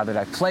now that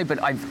I play,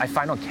 but I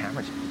find on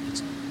camera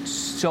it's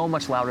so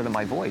much louder than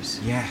my voice.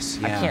 Yes,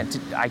 yeah.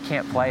 I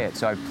can't play it,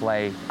 so I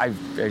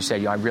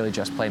say, I really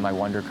just play my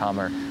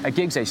Wunderkammer. At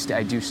gigs,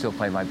 I do still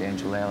play my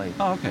Banjolele.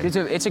 Oh, okay.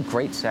 It's a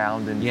great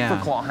sound, and for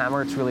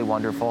clawhammer, it's really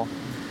wonderful.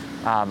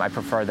 I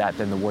prefer that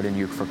than the wooden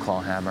uke for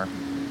clawhammer.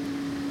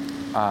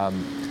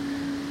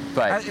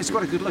 But it's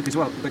got a good look as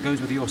well. That goes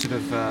with your sort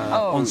of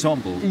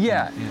ensemble.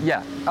 Yeah.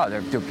 Oh,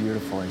 they're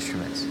beautiful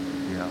instruments,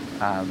 you know.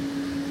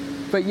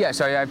 But yeah,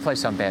 so I play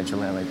some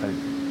Banjolele, but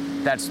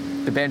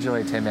the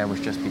Banjolele Tinman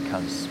was just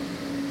because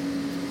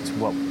it's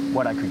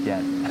what I could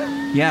get.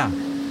 Yeah,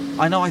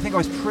 I know. I think I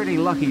was pretty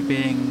lucky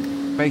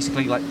being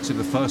basically like sort of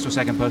the first or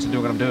second person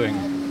doing what I'm doing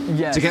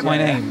to get my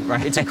name.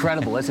 Right? It's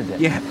incredible, isn't it?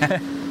 Yeah.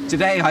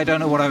 Today I don't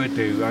know what I would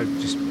do.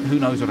 Who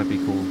knows what I'd be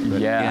called.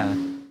 But, yeah.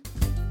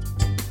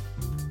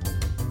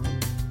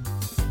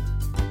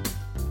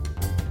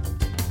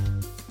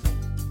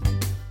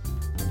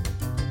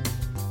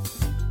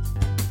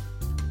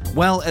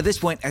 Well, at this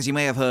point, as you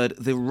may have heard,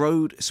 the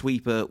road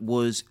sweeper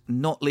was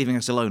not leaving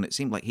us alone. It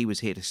seemed like he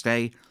was here to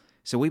stay.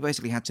 So we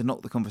basically had to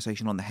knock the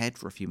conversation on the head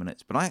for a few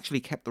minutes. But I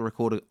actually kept the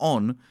recorder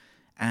on,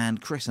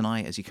 and Chris and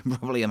I, as you can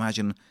probably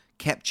imagine,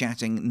 kept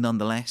chatting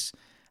nonetheless.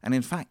 And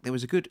in fact, there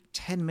was a good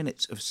 10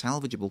 minutes of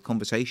salvageable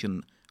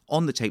conversation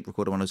on the tape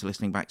recorder when I was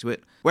listening back to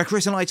it, where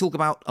Chris and I talk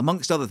about,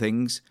 amongst other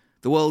things,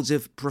 the worlds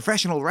of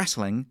professional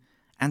wrestling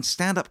and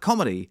stand-up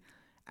comedy,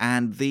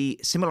 and the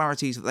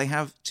similarities that they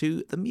have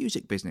to the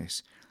music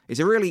business. It's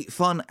a really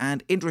fun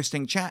and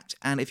interesting chat,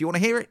 and if you want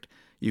to hear it,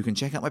 you can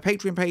check out my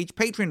Patreon page,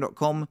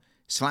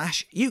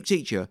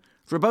 patreon.com/uketeacher,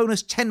 for a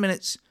bonus 10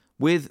 minutes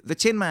with the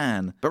Tin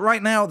Man. But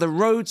right now, the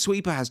road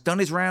sweeper has done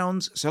his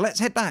rounds, so let's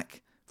head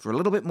back for a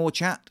little bit more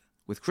chat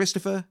with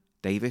Christopher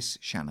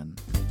Davis-Shannon.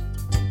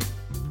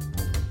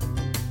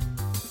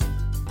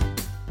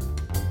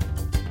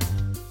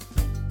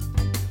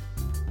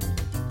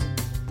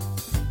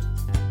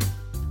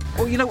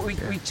 Well, you know, we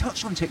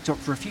touched on TikTok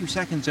for a few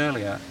seconds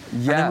earlier,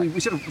 and then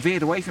we sort of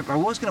veered away from it. But I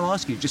was going to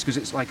ask you, just because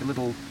it's like a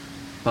little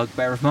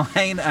bugbear of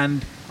mine,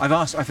 and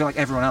I feel like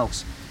everyone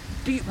else,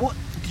 Do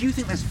you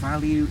think there's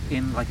value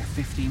in like a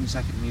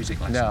 15-second music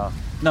lesson?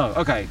 No.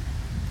 Okay.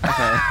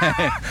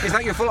 Is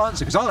that your full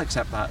answer? Because I'll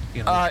accept that.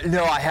 You know.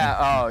 No, I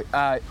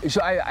have.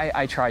 So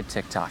I tried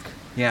TikTok.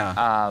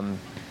 Yeah.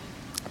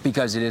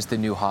 Because it is the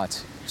new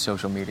hot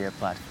social media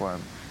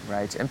platform,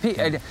 right? And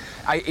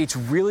it's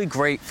really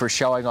great for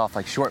showing off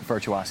like short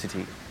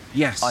virtuosity.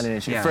 Yes. On an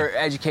issue. Yeah. For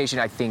education,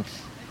 I think.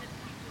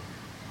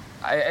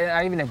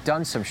 I even have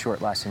done some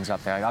short lessons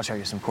up there. Like, I'll show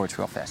you some chords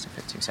real fast in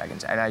 15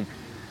 seconds. And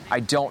I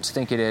don't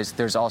think it is.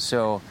 There's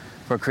also,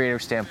 from a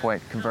creative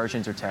standpoint,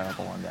 conversions are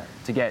terrible on there.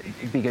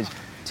 Because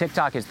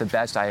TikTok is the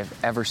best I have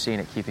ever seen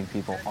at keeping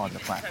people on the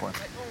platform.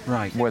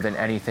 Right. More than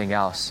anything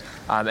else.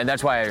 And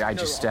that's why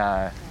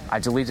I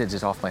deleted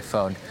it off my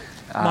phone.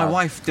 My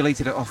wife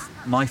deleted it off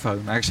my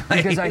phone,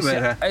 actually. Because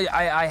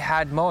I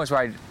had moments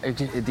where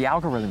the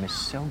algorithm is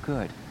so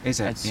good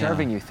at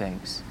serving you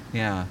things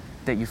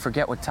that you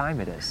forget what time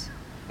it is.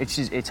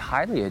 It's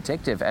highly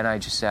addictive, and I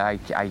just say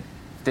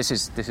this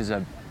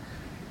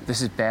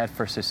is bad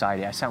for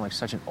society. I sound like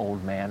such an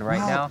old man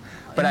now,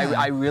 but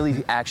I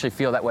really actually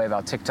feel that way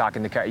about TikTok,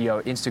 and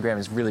Instagram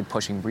is really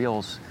pushing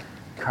Reels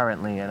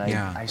currently, and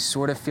I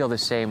sort of feel the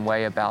same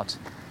way about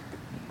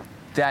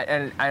that,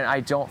 and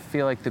I don't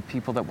feel like the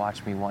people that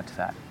watch me want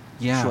that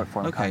short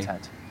form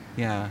content.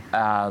 Yeah.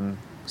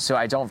 So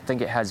I don't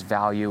think it has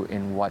value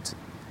in what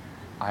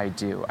I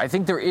do. I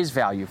think there is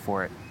value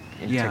for it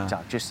in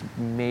TikTok, just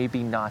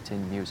maybe not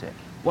in music.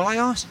 Well, I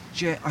asked,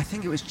 I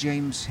think it was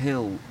James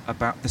Hill,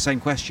 about the same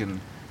question,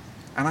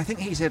 and I think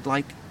he said,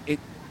 like, it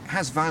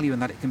has value in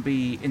that it can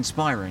be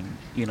inspiring,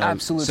 you know.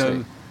 Absolutely.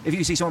 So if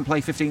you see someone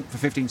play for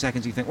 15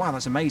 seconds, you think, wow,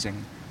 that's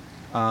amazing.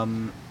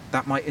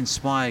 That might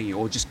inspire you,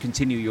 or just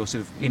continue your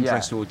sort of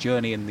interest or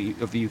journey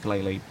of the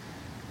ukulele.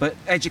 But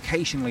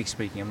educationally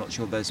speaking, I'm not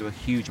sure there's a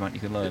huge amount you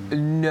can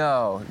learn.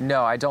 No,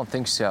 I don't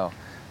think so.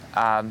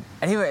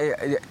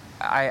 Anyway,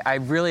 I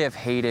really have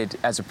hated,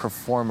 as a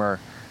performer,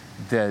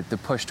 the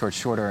push towards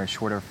shorter and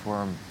shorter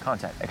form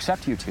content,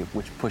 except YouTube,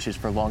 which pushes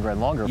for longer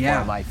and longer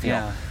form, I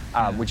feel.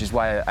 Which is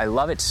why I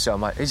love it so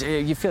much.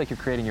 You feel like you're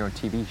creating your own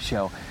TV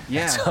show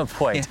at some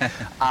point.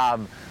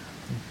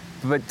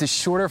 But the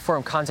shorter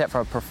form content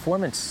from a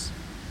performance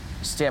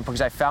standpoint,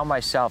 because I found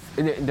myself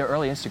in the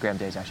early Instagram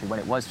days, actually, when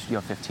it was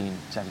 15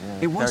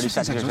 seconds, it was 30 15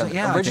 seconds seconds,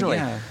 yeah, originally.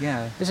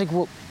 It's like,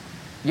 well,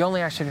 you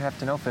only actually have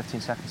to know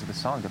 15 seconds of the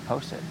song to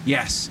post it.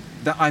 Yes,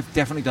 I've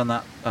definitely done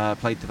that,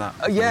 played to that.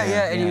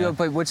 And you go,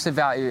 but what's the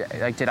value?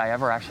 Like, did I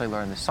ever actually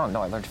learn the song?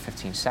 No, I learned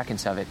 15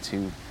 seconds of it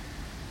to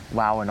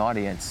wow an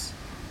audience.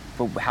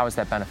 But how is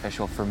that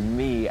beneficial for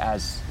me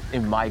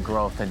in my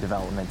growth and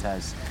development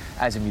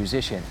as a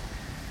musician?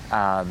 So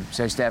I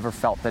just never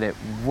felt that it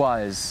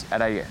was,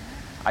 and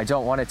I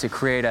don't want it to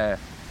create a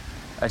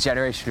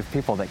generation of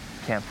people that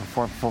can't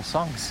perform full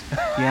songs.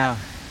 Yeah.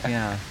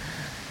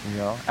 You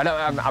know, and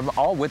I'm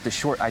all with the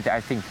short. I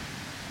think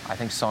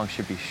songs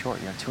should be short.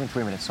 2 and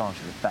 3 minute songs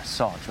are the best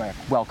songs, right?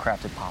 A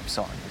well-crafted pop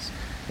song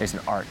is an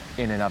art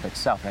in and of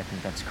itself, and I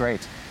think that's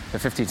great.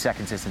 But 15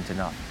 seconds isn't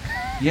enough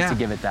to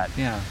give it that.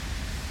 Yeah.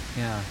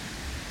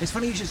 It's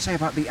funny you should say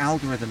about the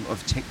algorithm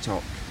of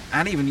TikTok,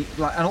 and even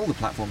and all the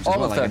platforms as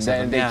well. All of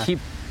them. They keep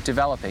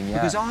developing. Yeah.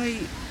 Because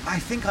I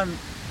think I'm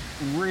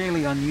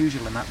really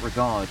unusual in that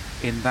regard,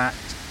 in that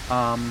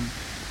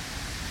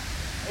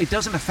it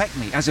doesn't affect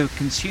me as a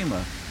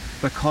consumer.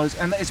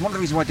 And it's one of the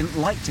reasons why I didn't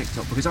like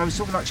TikTok, because I was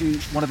talking to actually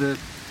one of the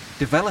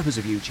developers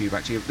of YouTube,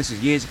 actually, this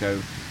is years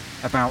ago,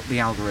 about the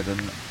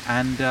algorithm,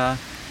 and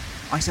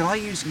I said, I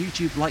use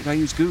YouTube like I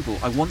use Google.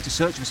 I want to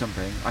search for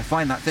something, I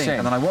find that thing,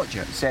 and then I watch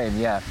it. Same,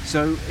 yeah.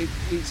 So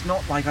it's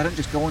not like I don't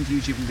just go onto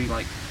YouTube and be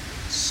like,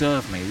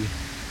 serve me.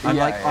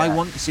 I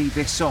want to see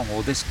this song,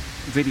 or this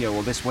video,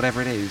 or this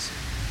whatever it is.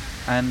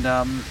 And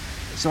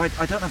so I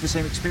don't have the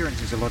same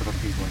experience as a lot of other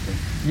people, I think.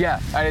 Yeah,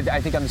 I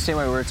think I'm the same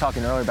way. We were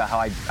talking earlier about how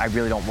I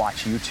really don't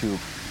watch YouTube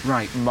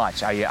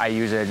much. I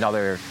use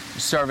another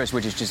service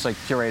which is just like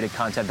curated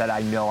content that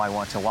I know I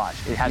want to watch.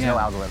 It has no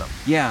algorithm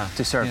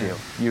to serve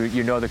you.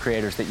 You know the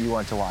creators that you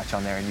want to watch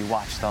on there, and you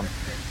watch them,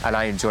 and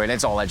I enjoy it.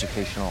 It's all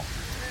educational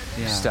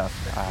stuff.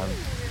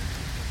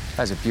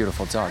 That's a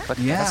beautiful dog.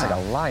 That's like a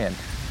lion.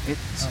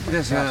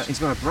 He's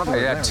got a brother.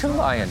 Yeah, 2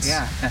 lions.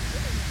 Yeah.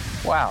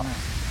 Wow.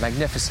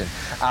 Magnificent.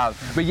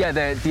 But yeah,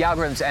 the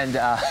algorithms and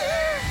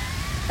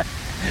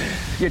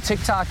your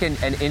TikTok and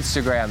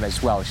Instagram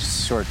as well is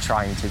sort of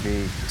trying to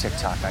be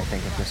TikTok, I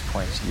think, at this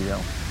point.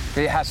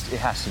 It has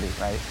to be,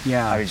 right?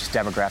 Yeah. I mean, just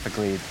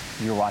demographically,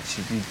 you're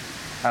watching.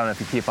 I don't know if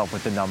you keep up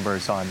with the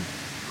numbers on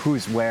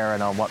who's where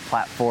and on what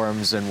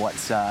platforms and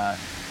what's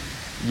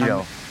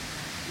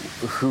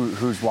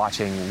who's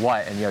watching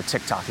what, and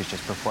TikTok is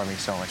just performing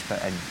so much,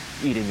 and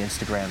eating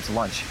Instagram's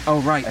lunch.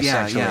 Oh right,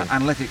 yeah,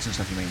 analytics and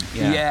stuff. You mean?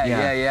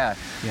 Yeah.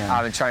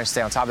 I've been trying to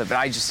stay on top of it, but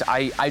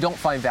I don't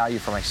find value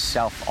for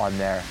myself on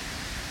there,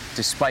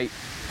 despite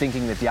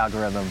thinking that the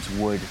algorithms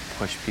would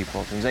push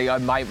people. Things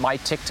like my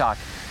TikTok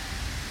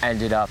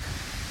ended up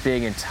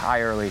being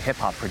entirely hip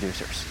hop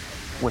producers,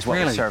 was what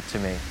was served to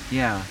me.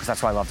 Yeah, because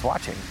that's what I loved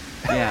watching.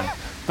 Yeah.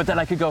 But then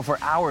I could go for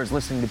hours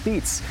listening to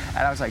beats, and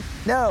I was like,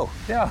 no,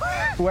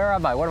 where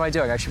am I? What am I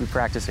doing? I should be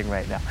practicing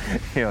right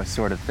now,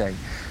 sort of thing.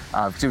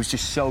 Because it was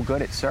just so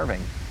good at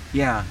serving.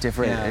 Yeah.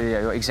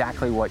 Different,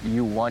 exactly what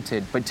you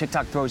wanted. But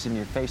TikTok throws it in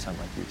your face,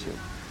 unlike YouTube.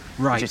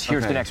 Right. Just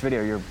here's the next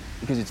video.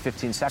 Because it's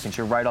 15 seconds,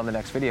 you're right on the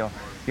next video.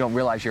 You don't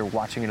realize you're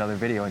watching another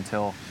video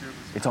until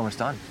it's almost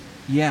done.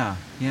 Yeah.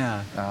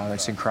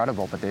 It's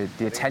incredible, but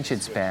the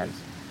attention span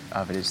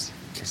of it is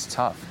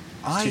tough.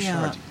 It's too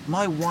short.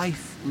 My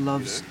wife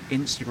loves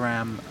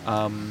Instagram.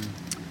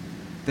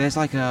 There's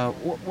like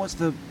what's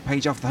the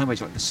page after the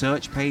homepage, like the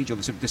search page or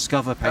the sort of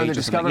discover page? The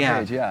discover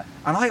page, yeah.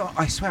 And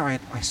I swear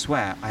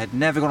I had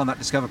never gone on that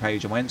discover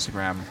page on my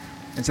Instagram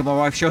until my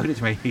wife showed it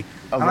to me.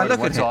 Oh, and I look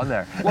what's at it. on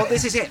there? Well,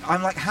 this is it.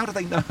 I'm like, how do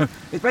they know?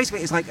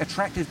 It's like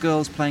attractive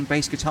girls playing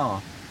bass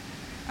guitar.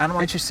 And I'm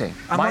like, interesting.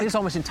 Mine is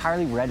almost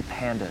entirely red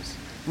pandas.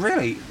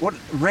 Really? What,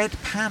 red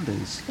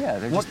pandas? Yeah,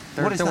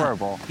 they're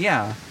adorable. That?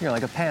 Yeah.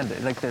 Like a panda,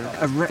 like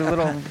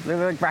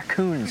they're like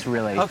raccoons,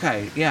 really.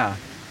 Okay, yeah.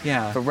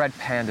 But red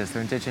pandas,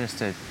 they're indigenous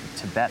to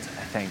Tibet,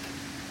 I think.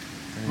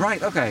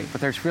 Right, okay.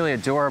 But they're really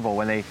adorable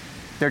when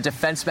their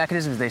defense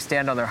mechanisms, they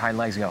stand on their hind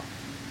legs and go.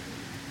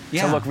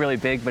 Yeah. To look really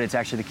big, but it's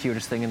actually the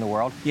cutest thing in the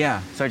world.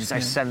 Yeah. So I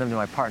send them to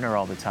my partner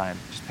all the time,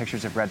 just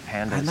pictures of red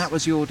pandas. And that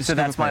was your discover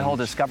So that's my page. whole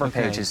discover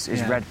page is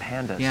red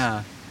pandas.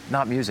 Yeah.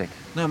 Not music.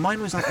 No, mine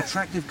was like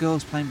attractive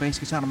girls playing bass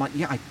guitar. And I'm like,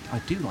 yeah, I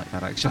do like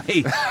that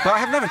actually. But I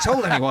have never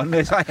told anyone.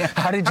 It's like,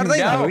 how did you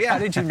know? Yeah. How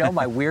did you know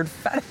my weird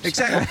fetish?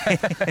 Exactly.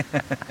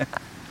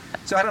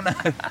 So I don't know.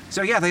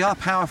 So yeah, they are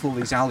powerful,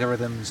 these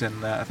algorithms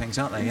and things,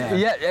 aren't they?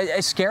 Yeah,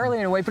 scarily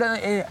in a way.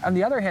 But on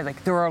the other hand,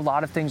 like there are a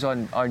lot of things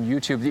on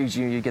YouTube.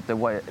 You get the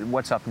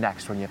what's up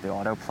next when you have the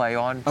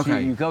autoplay on. Okay. So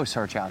you go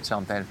search out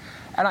something,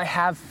 and I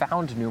have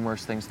found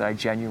numerous things that I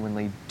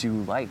genuinely do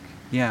like.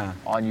 Yeah.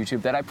 On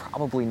YouTube that I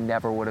probably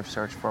never would have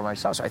searched for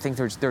myself. So I think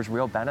there's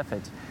real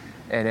benefit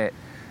in it.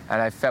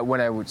 And I felt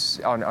when I was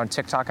on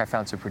TikTok, I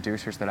found some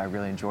producers that I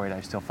really enjoyed.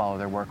 I still follow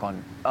their work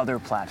on other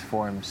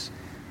platforms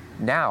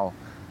now.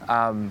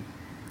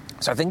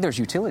 So I think there's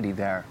utility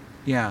there.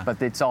 Yeah.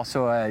 But it's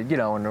also an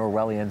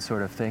Orwellian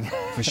sort of thing.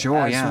 For sure,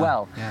 as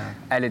well. Yeah.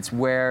 And it's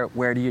where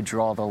do you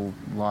draw the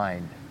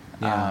line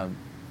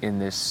in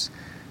this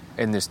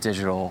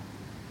digital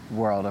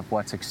world of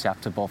what's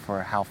acceptable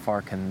for how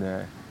far can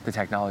the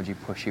technology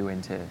push you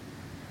into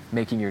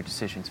making your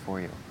decisions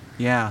for you.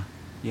 Yeah.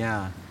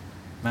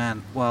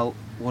 Man, well,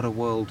 what a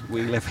world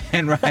we live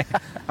in, right?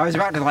 I was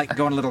about to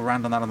go on a little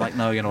rant on that. I'm like,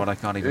 no, you know what? I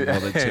can't even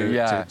bother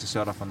to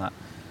start off on that.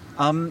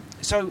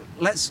 So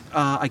let's,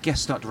 I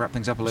guess, start to wrap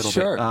things up a little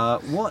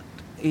bit. What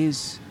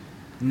is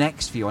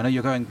next for you? I know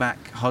you're going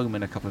back home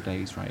in a couple of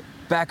days, right?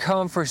 Back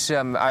home for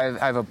some. I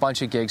have a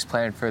bunch of gigs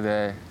planned for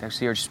the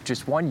next year.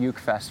 Just one uke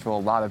festival, a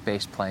lot of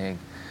bass playing.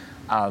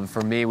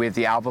 For me, we have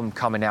the album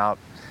coming out.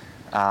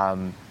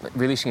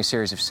 Releasing a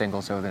series of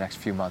singles over the next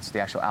few months. The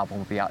actual album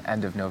will be out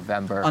end of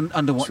November.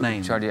 Under what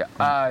name?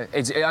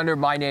 It's under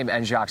my name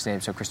and Jacques'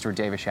 name, so Christopher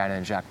Davis-Shannon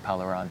and Jacques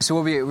Pellerin.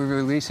 So we're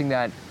releasing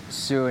that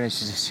soon. It's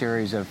just a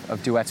series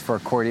of duets for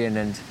accordion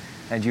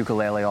and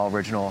ukulele, all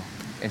original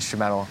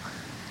instrumental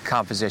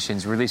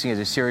compositions. Releasing it as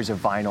a series of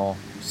vinyl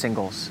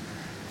singles,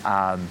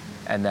 and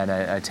then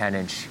a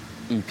 10-inch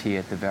EP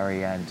at the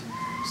very end.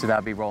 So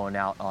that'll be rolling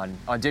out on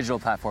digital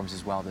platforms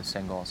as well, the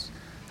singles.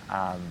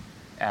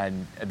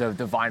 And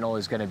the vinyl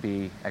is going to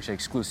be actually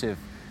exclusive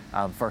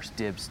first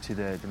dibs to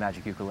the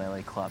Magic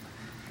Ukulele Club.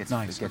 It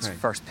gets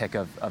first pick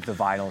of the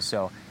vinyl,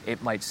 so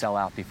it might sell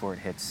out before it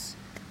hits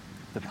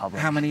the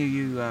public. How many are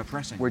you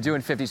pressing? We're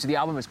doing 50. So the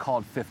album is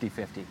called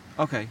 50/50.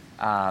 Okay.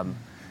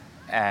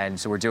 And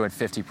so we're doing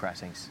 50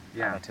 pressings.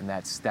 Yeah. And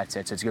that's it. So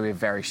it's going to be a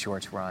very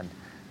short run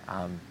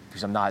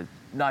because I'm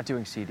not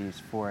doing CDs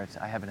for it.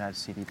 I haven't had a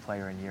CD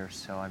player in years,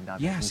 so I'm not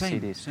making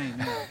CDs. Same.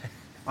 Yeah.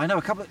 I know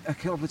a couple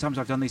of times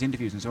I've done these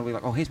interviews and somebody will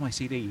be like, oh, here's my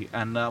CD.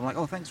 And I'm like,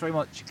 oh, thanks very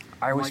much.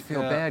 I always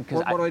feel bad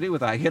because what do I do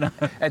with that? You know.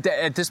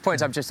 At this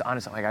point, I'm just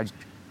honest. Like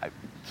I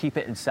keep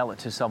it and sell it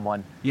to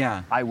someone.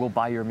 Yeah. I will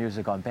buy your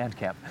music on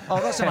Bandcamp.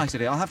 Oh, that's a nice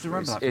idea. I'll have to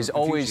remember that. Is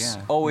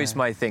always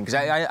my thing because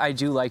I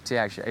do like to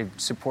actually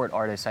support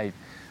artists. I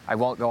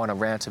won't go on a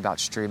rant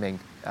about streaming.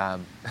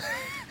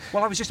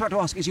 Well, I was just about to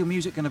ask, is your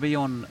music going to be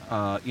on,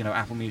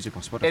 Apple Music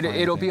or Spotify?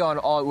 It'll be on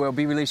all. We'll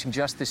be releasing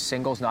just the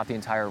singles, not the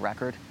entire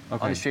record.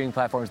 Okay. On the streaming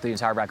platforms, the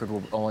entire record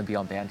will only be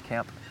on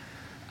Bandcamp.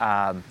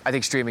 I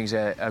think streaming's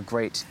a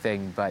great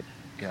thing, but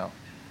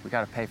we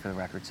got to pay for the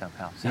record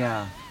somehow. So.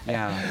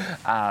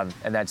 Yeah.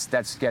 And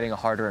that's getting a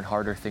harder and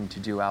harder thing to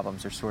do.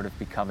 Albums are sort of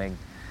becoming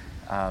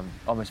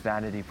almost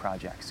vanity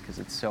projects because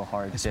it's so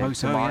hard to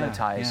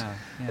monetize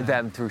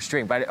them through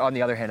stream. But on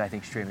the other hand, I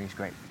think streaming is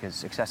great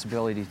because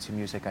accessibility to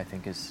music, I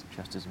think, is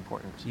just as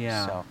important.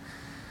 Yeah. So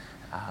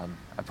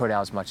I put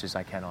out as much as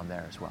I can on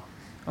there as well.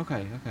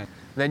 Okay.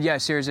 Then a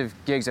series of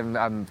gigs.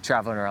 I'm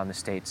traveling around the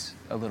States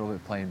a little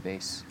bit playing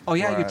bass. Oh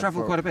yeah, you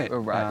travel quite a bit.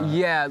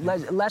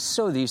 Less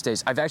so these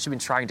days. I've actually been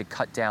trying to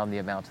cut down the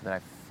amount that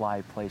I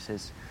fly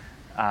places,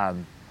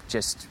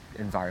 just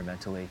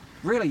environmentally.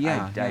 Really?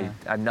 Yeah.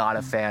 I'm not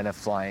a fan of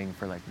flying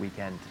for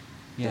weekend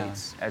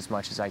dates as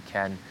much as I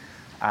can.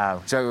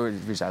 So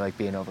I like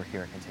being over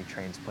here. I can take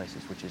trains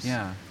places, which is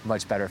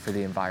much better for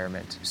the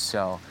environment.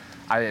 So,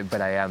 I'm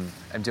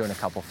doing a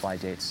couple fly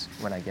dates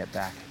when I get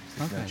back.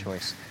 There's no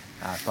choice.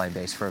 Playing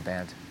bass for a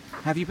band.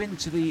 Have you been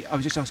to the? I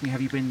was just asking.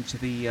 Have you been to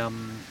the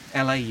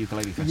LA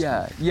Ukulele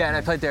Festival? Yeah, and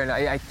I played there. And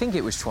I think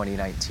it was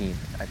 2019.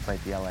 I played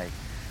the LA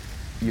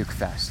Uke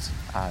Fest.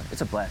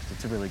 It's a blast.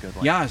 It's a really good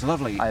one. Yeah, it's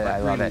lovely. I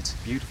love really it.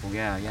 Beautiful.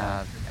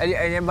 Yeah.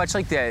 And much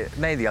like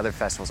many of the other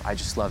festivals, I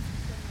just love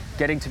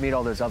getting to meet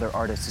all those other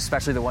artists,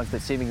 especially the ones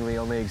that seemingly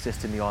only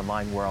exist in the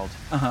online world.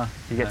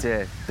 You get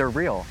to. They're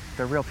real.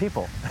 They're real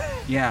people.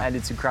 Yeah. And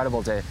it's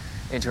incredible to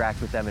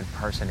interact with them in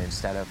person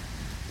instead of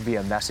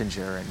via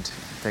Messenger and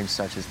things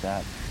such as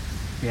that.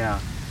 Yeah.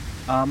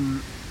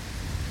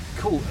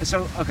 Cool.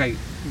 So, okay,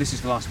 this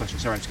is the last question.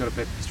 Sorry, I just got a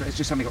bit. It's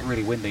just something got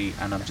really windy,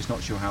 and I'm just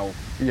not sure how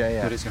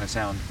good it's going to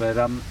sound. But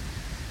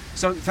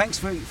so thanks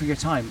for your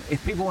time.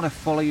 If people want to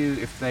follow you,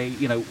 if they,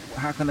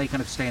 how can they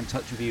kind of stay in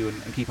touch with you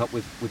and keep up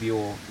with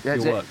your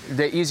work?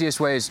 The easiest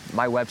way is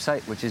my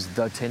website, which is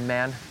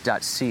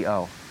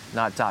thetinman.co.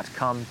 Not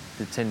 .com.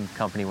 The Tin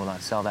Company will not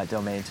sell that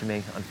domain to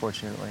me,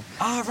 unfortunately.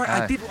 Ah,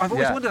 right. I've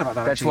always wondered about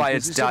that. That's why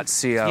it's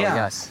 .co.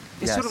 Yes.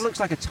 It sort of looks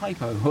like a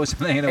typo or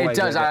something in a way. It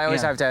does. I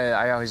always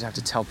have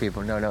to tell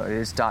people, no, it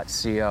is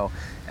 .co.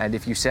 And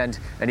if you send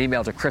an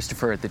email to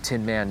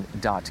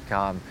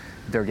Christopher@thetinman.com,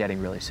 they're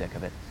getting really sick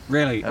of it.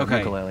 Really? Okay.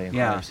 Ukulele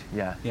inquiries.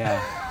 Yeah.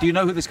 Do you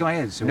know who this guy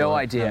is? No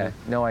idea.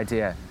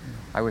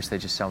 I wish they'd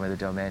just sell me the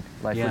domain.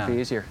 Life would be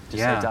easier.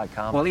 Just say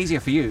 .com. Well,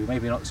 easier for you.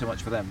 Maybe not so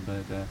much for them,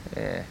 but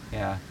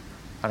yeah.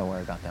 I don't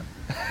worry about them.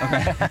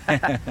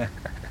 Okay.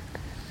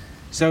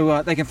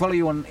 So they can follow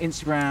you on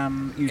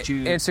Instagram,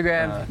 YouTube.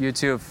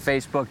 YouTube,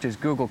 Facebook. Just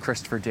Google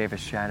Christopher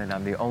Davis-Shannon.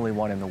 I'm the only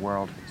one in the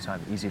world, so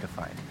I'm easy to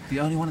find. The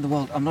only one in the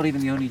world. I'm not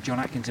even the only John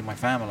Atkins in my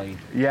family.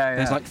 Yeah.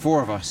 There's like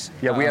 4 of us.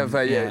 Yeah, we have.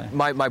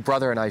 My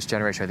brother and I's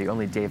generation are the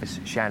only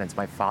Davis-Shannons.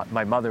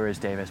 My mother is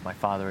Davis. My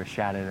father is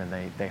Shannon, and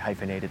they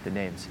hyphenated the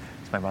names.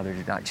 So my mother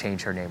did not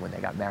change her name when they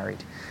got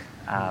married.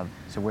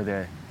 So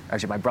we're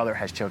actually, my brother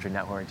has children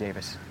now who are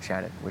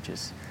Davis-Shannon, which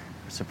is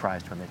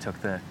surprised when they took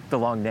the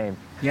long name.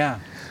 Yeah.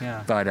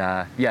 But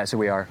so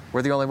we're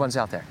the only ones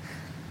out there.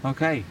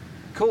 Okay,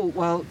 cool.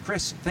 Well,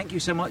 Chris, thank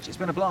you so much. It's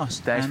been a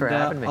blast. Thanks for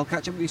having me. I'll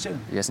catch up with you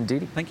soon. Yes,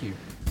 indeed. Thank you.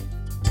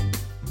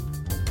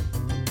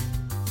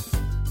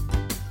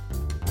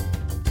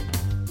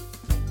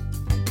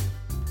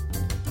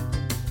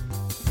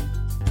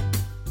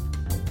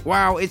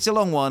 Wow, it's a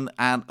long one,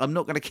 and I'm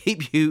not going to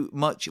keep you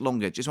much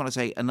longer. Just want to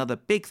say another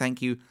big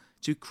thank you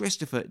to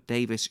Christopher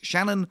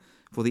Davis-Shannon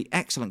for the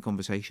excellent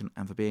conversation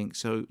and for being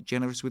so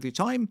generous with your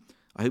time.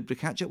 I hope to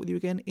catch up with you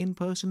again in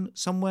person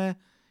somewhere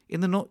in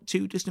the not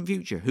too distant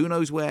future. Who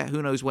knows where,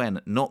 who knows when,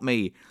 not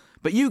me.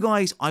 But you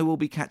guys I will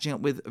be catching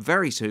up with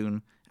very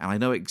soon, and I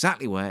know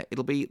exactly where.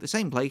 It'll be the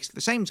same place, the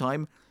same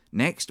time,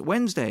 next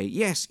Wednesday.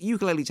 Yes,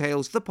 Ukulele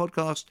Tales, the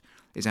podcast,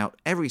 is out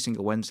every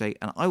single Wednesday,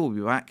 and I will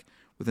be back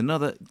with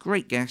another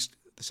great guest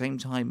at the same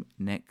time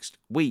next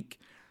week.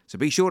 So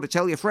be sure to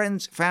tell your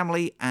friends,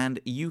 family, and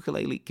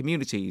ukulele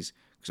communities,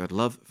 because I'd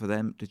love for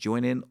them to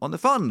join in on the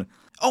fun.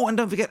 Oh, and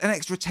don't forget an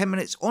extra 10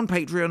 minutes on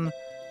Patreon,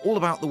 all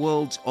about the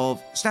worlds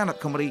of stand-up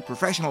comedy,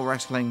 professional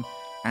wrestling,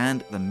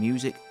 and the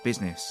music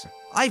business.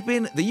 I've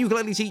been the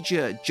ukulele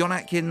teacher, John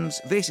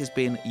Atkins. This has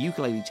been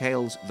Ukulele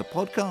Tales, the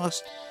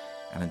podcast.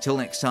 And until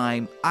next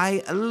time,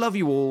 I love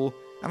you all,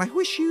 and I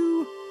wish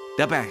you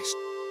the best.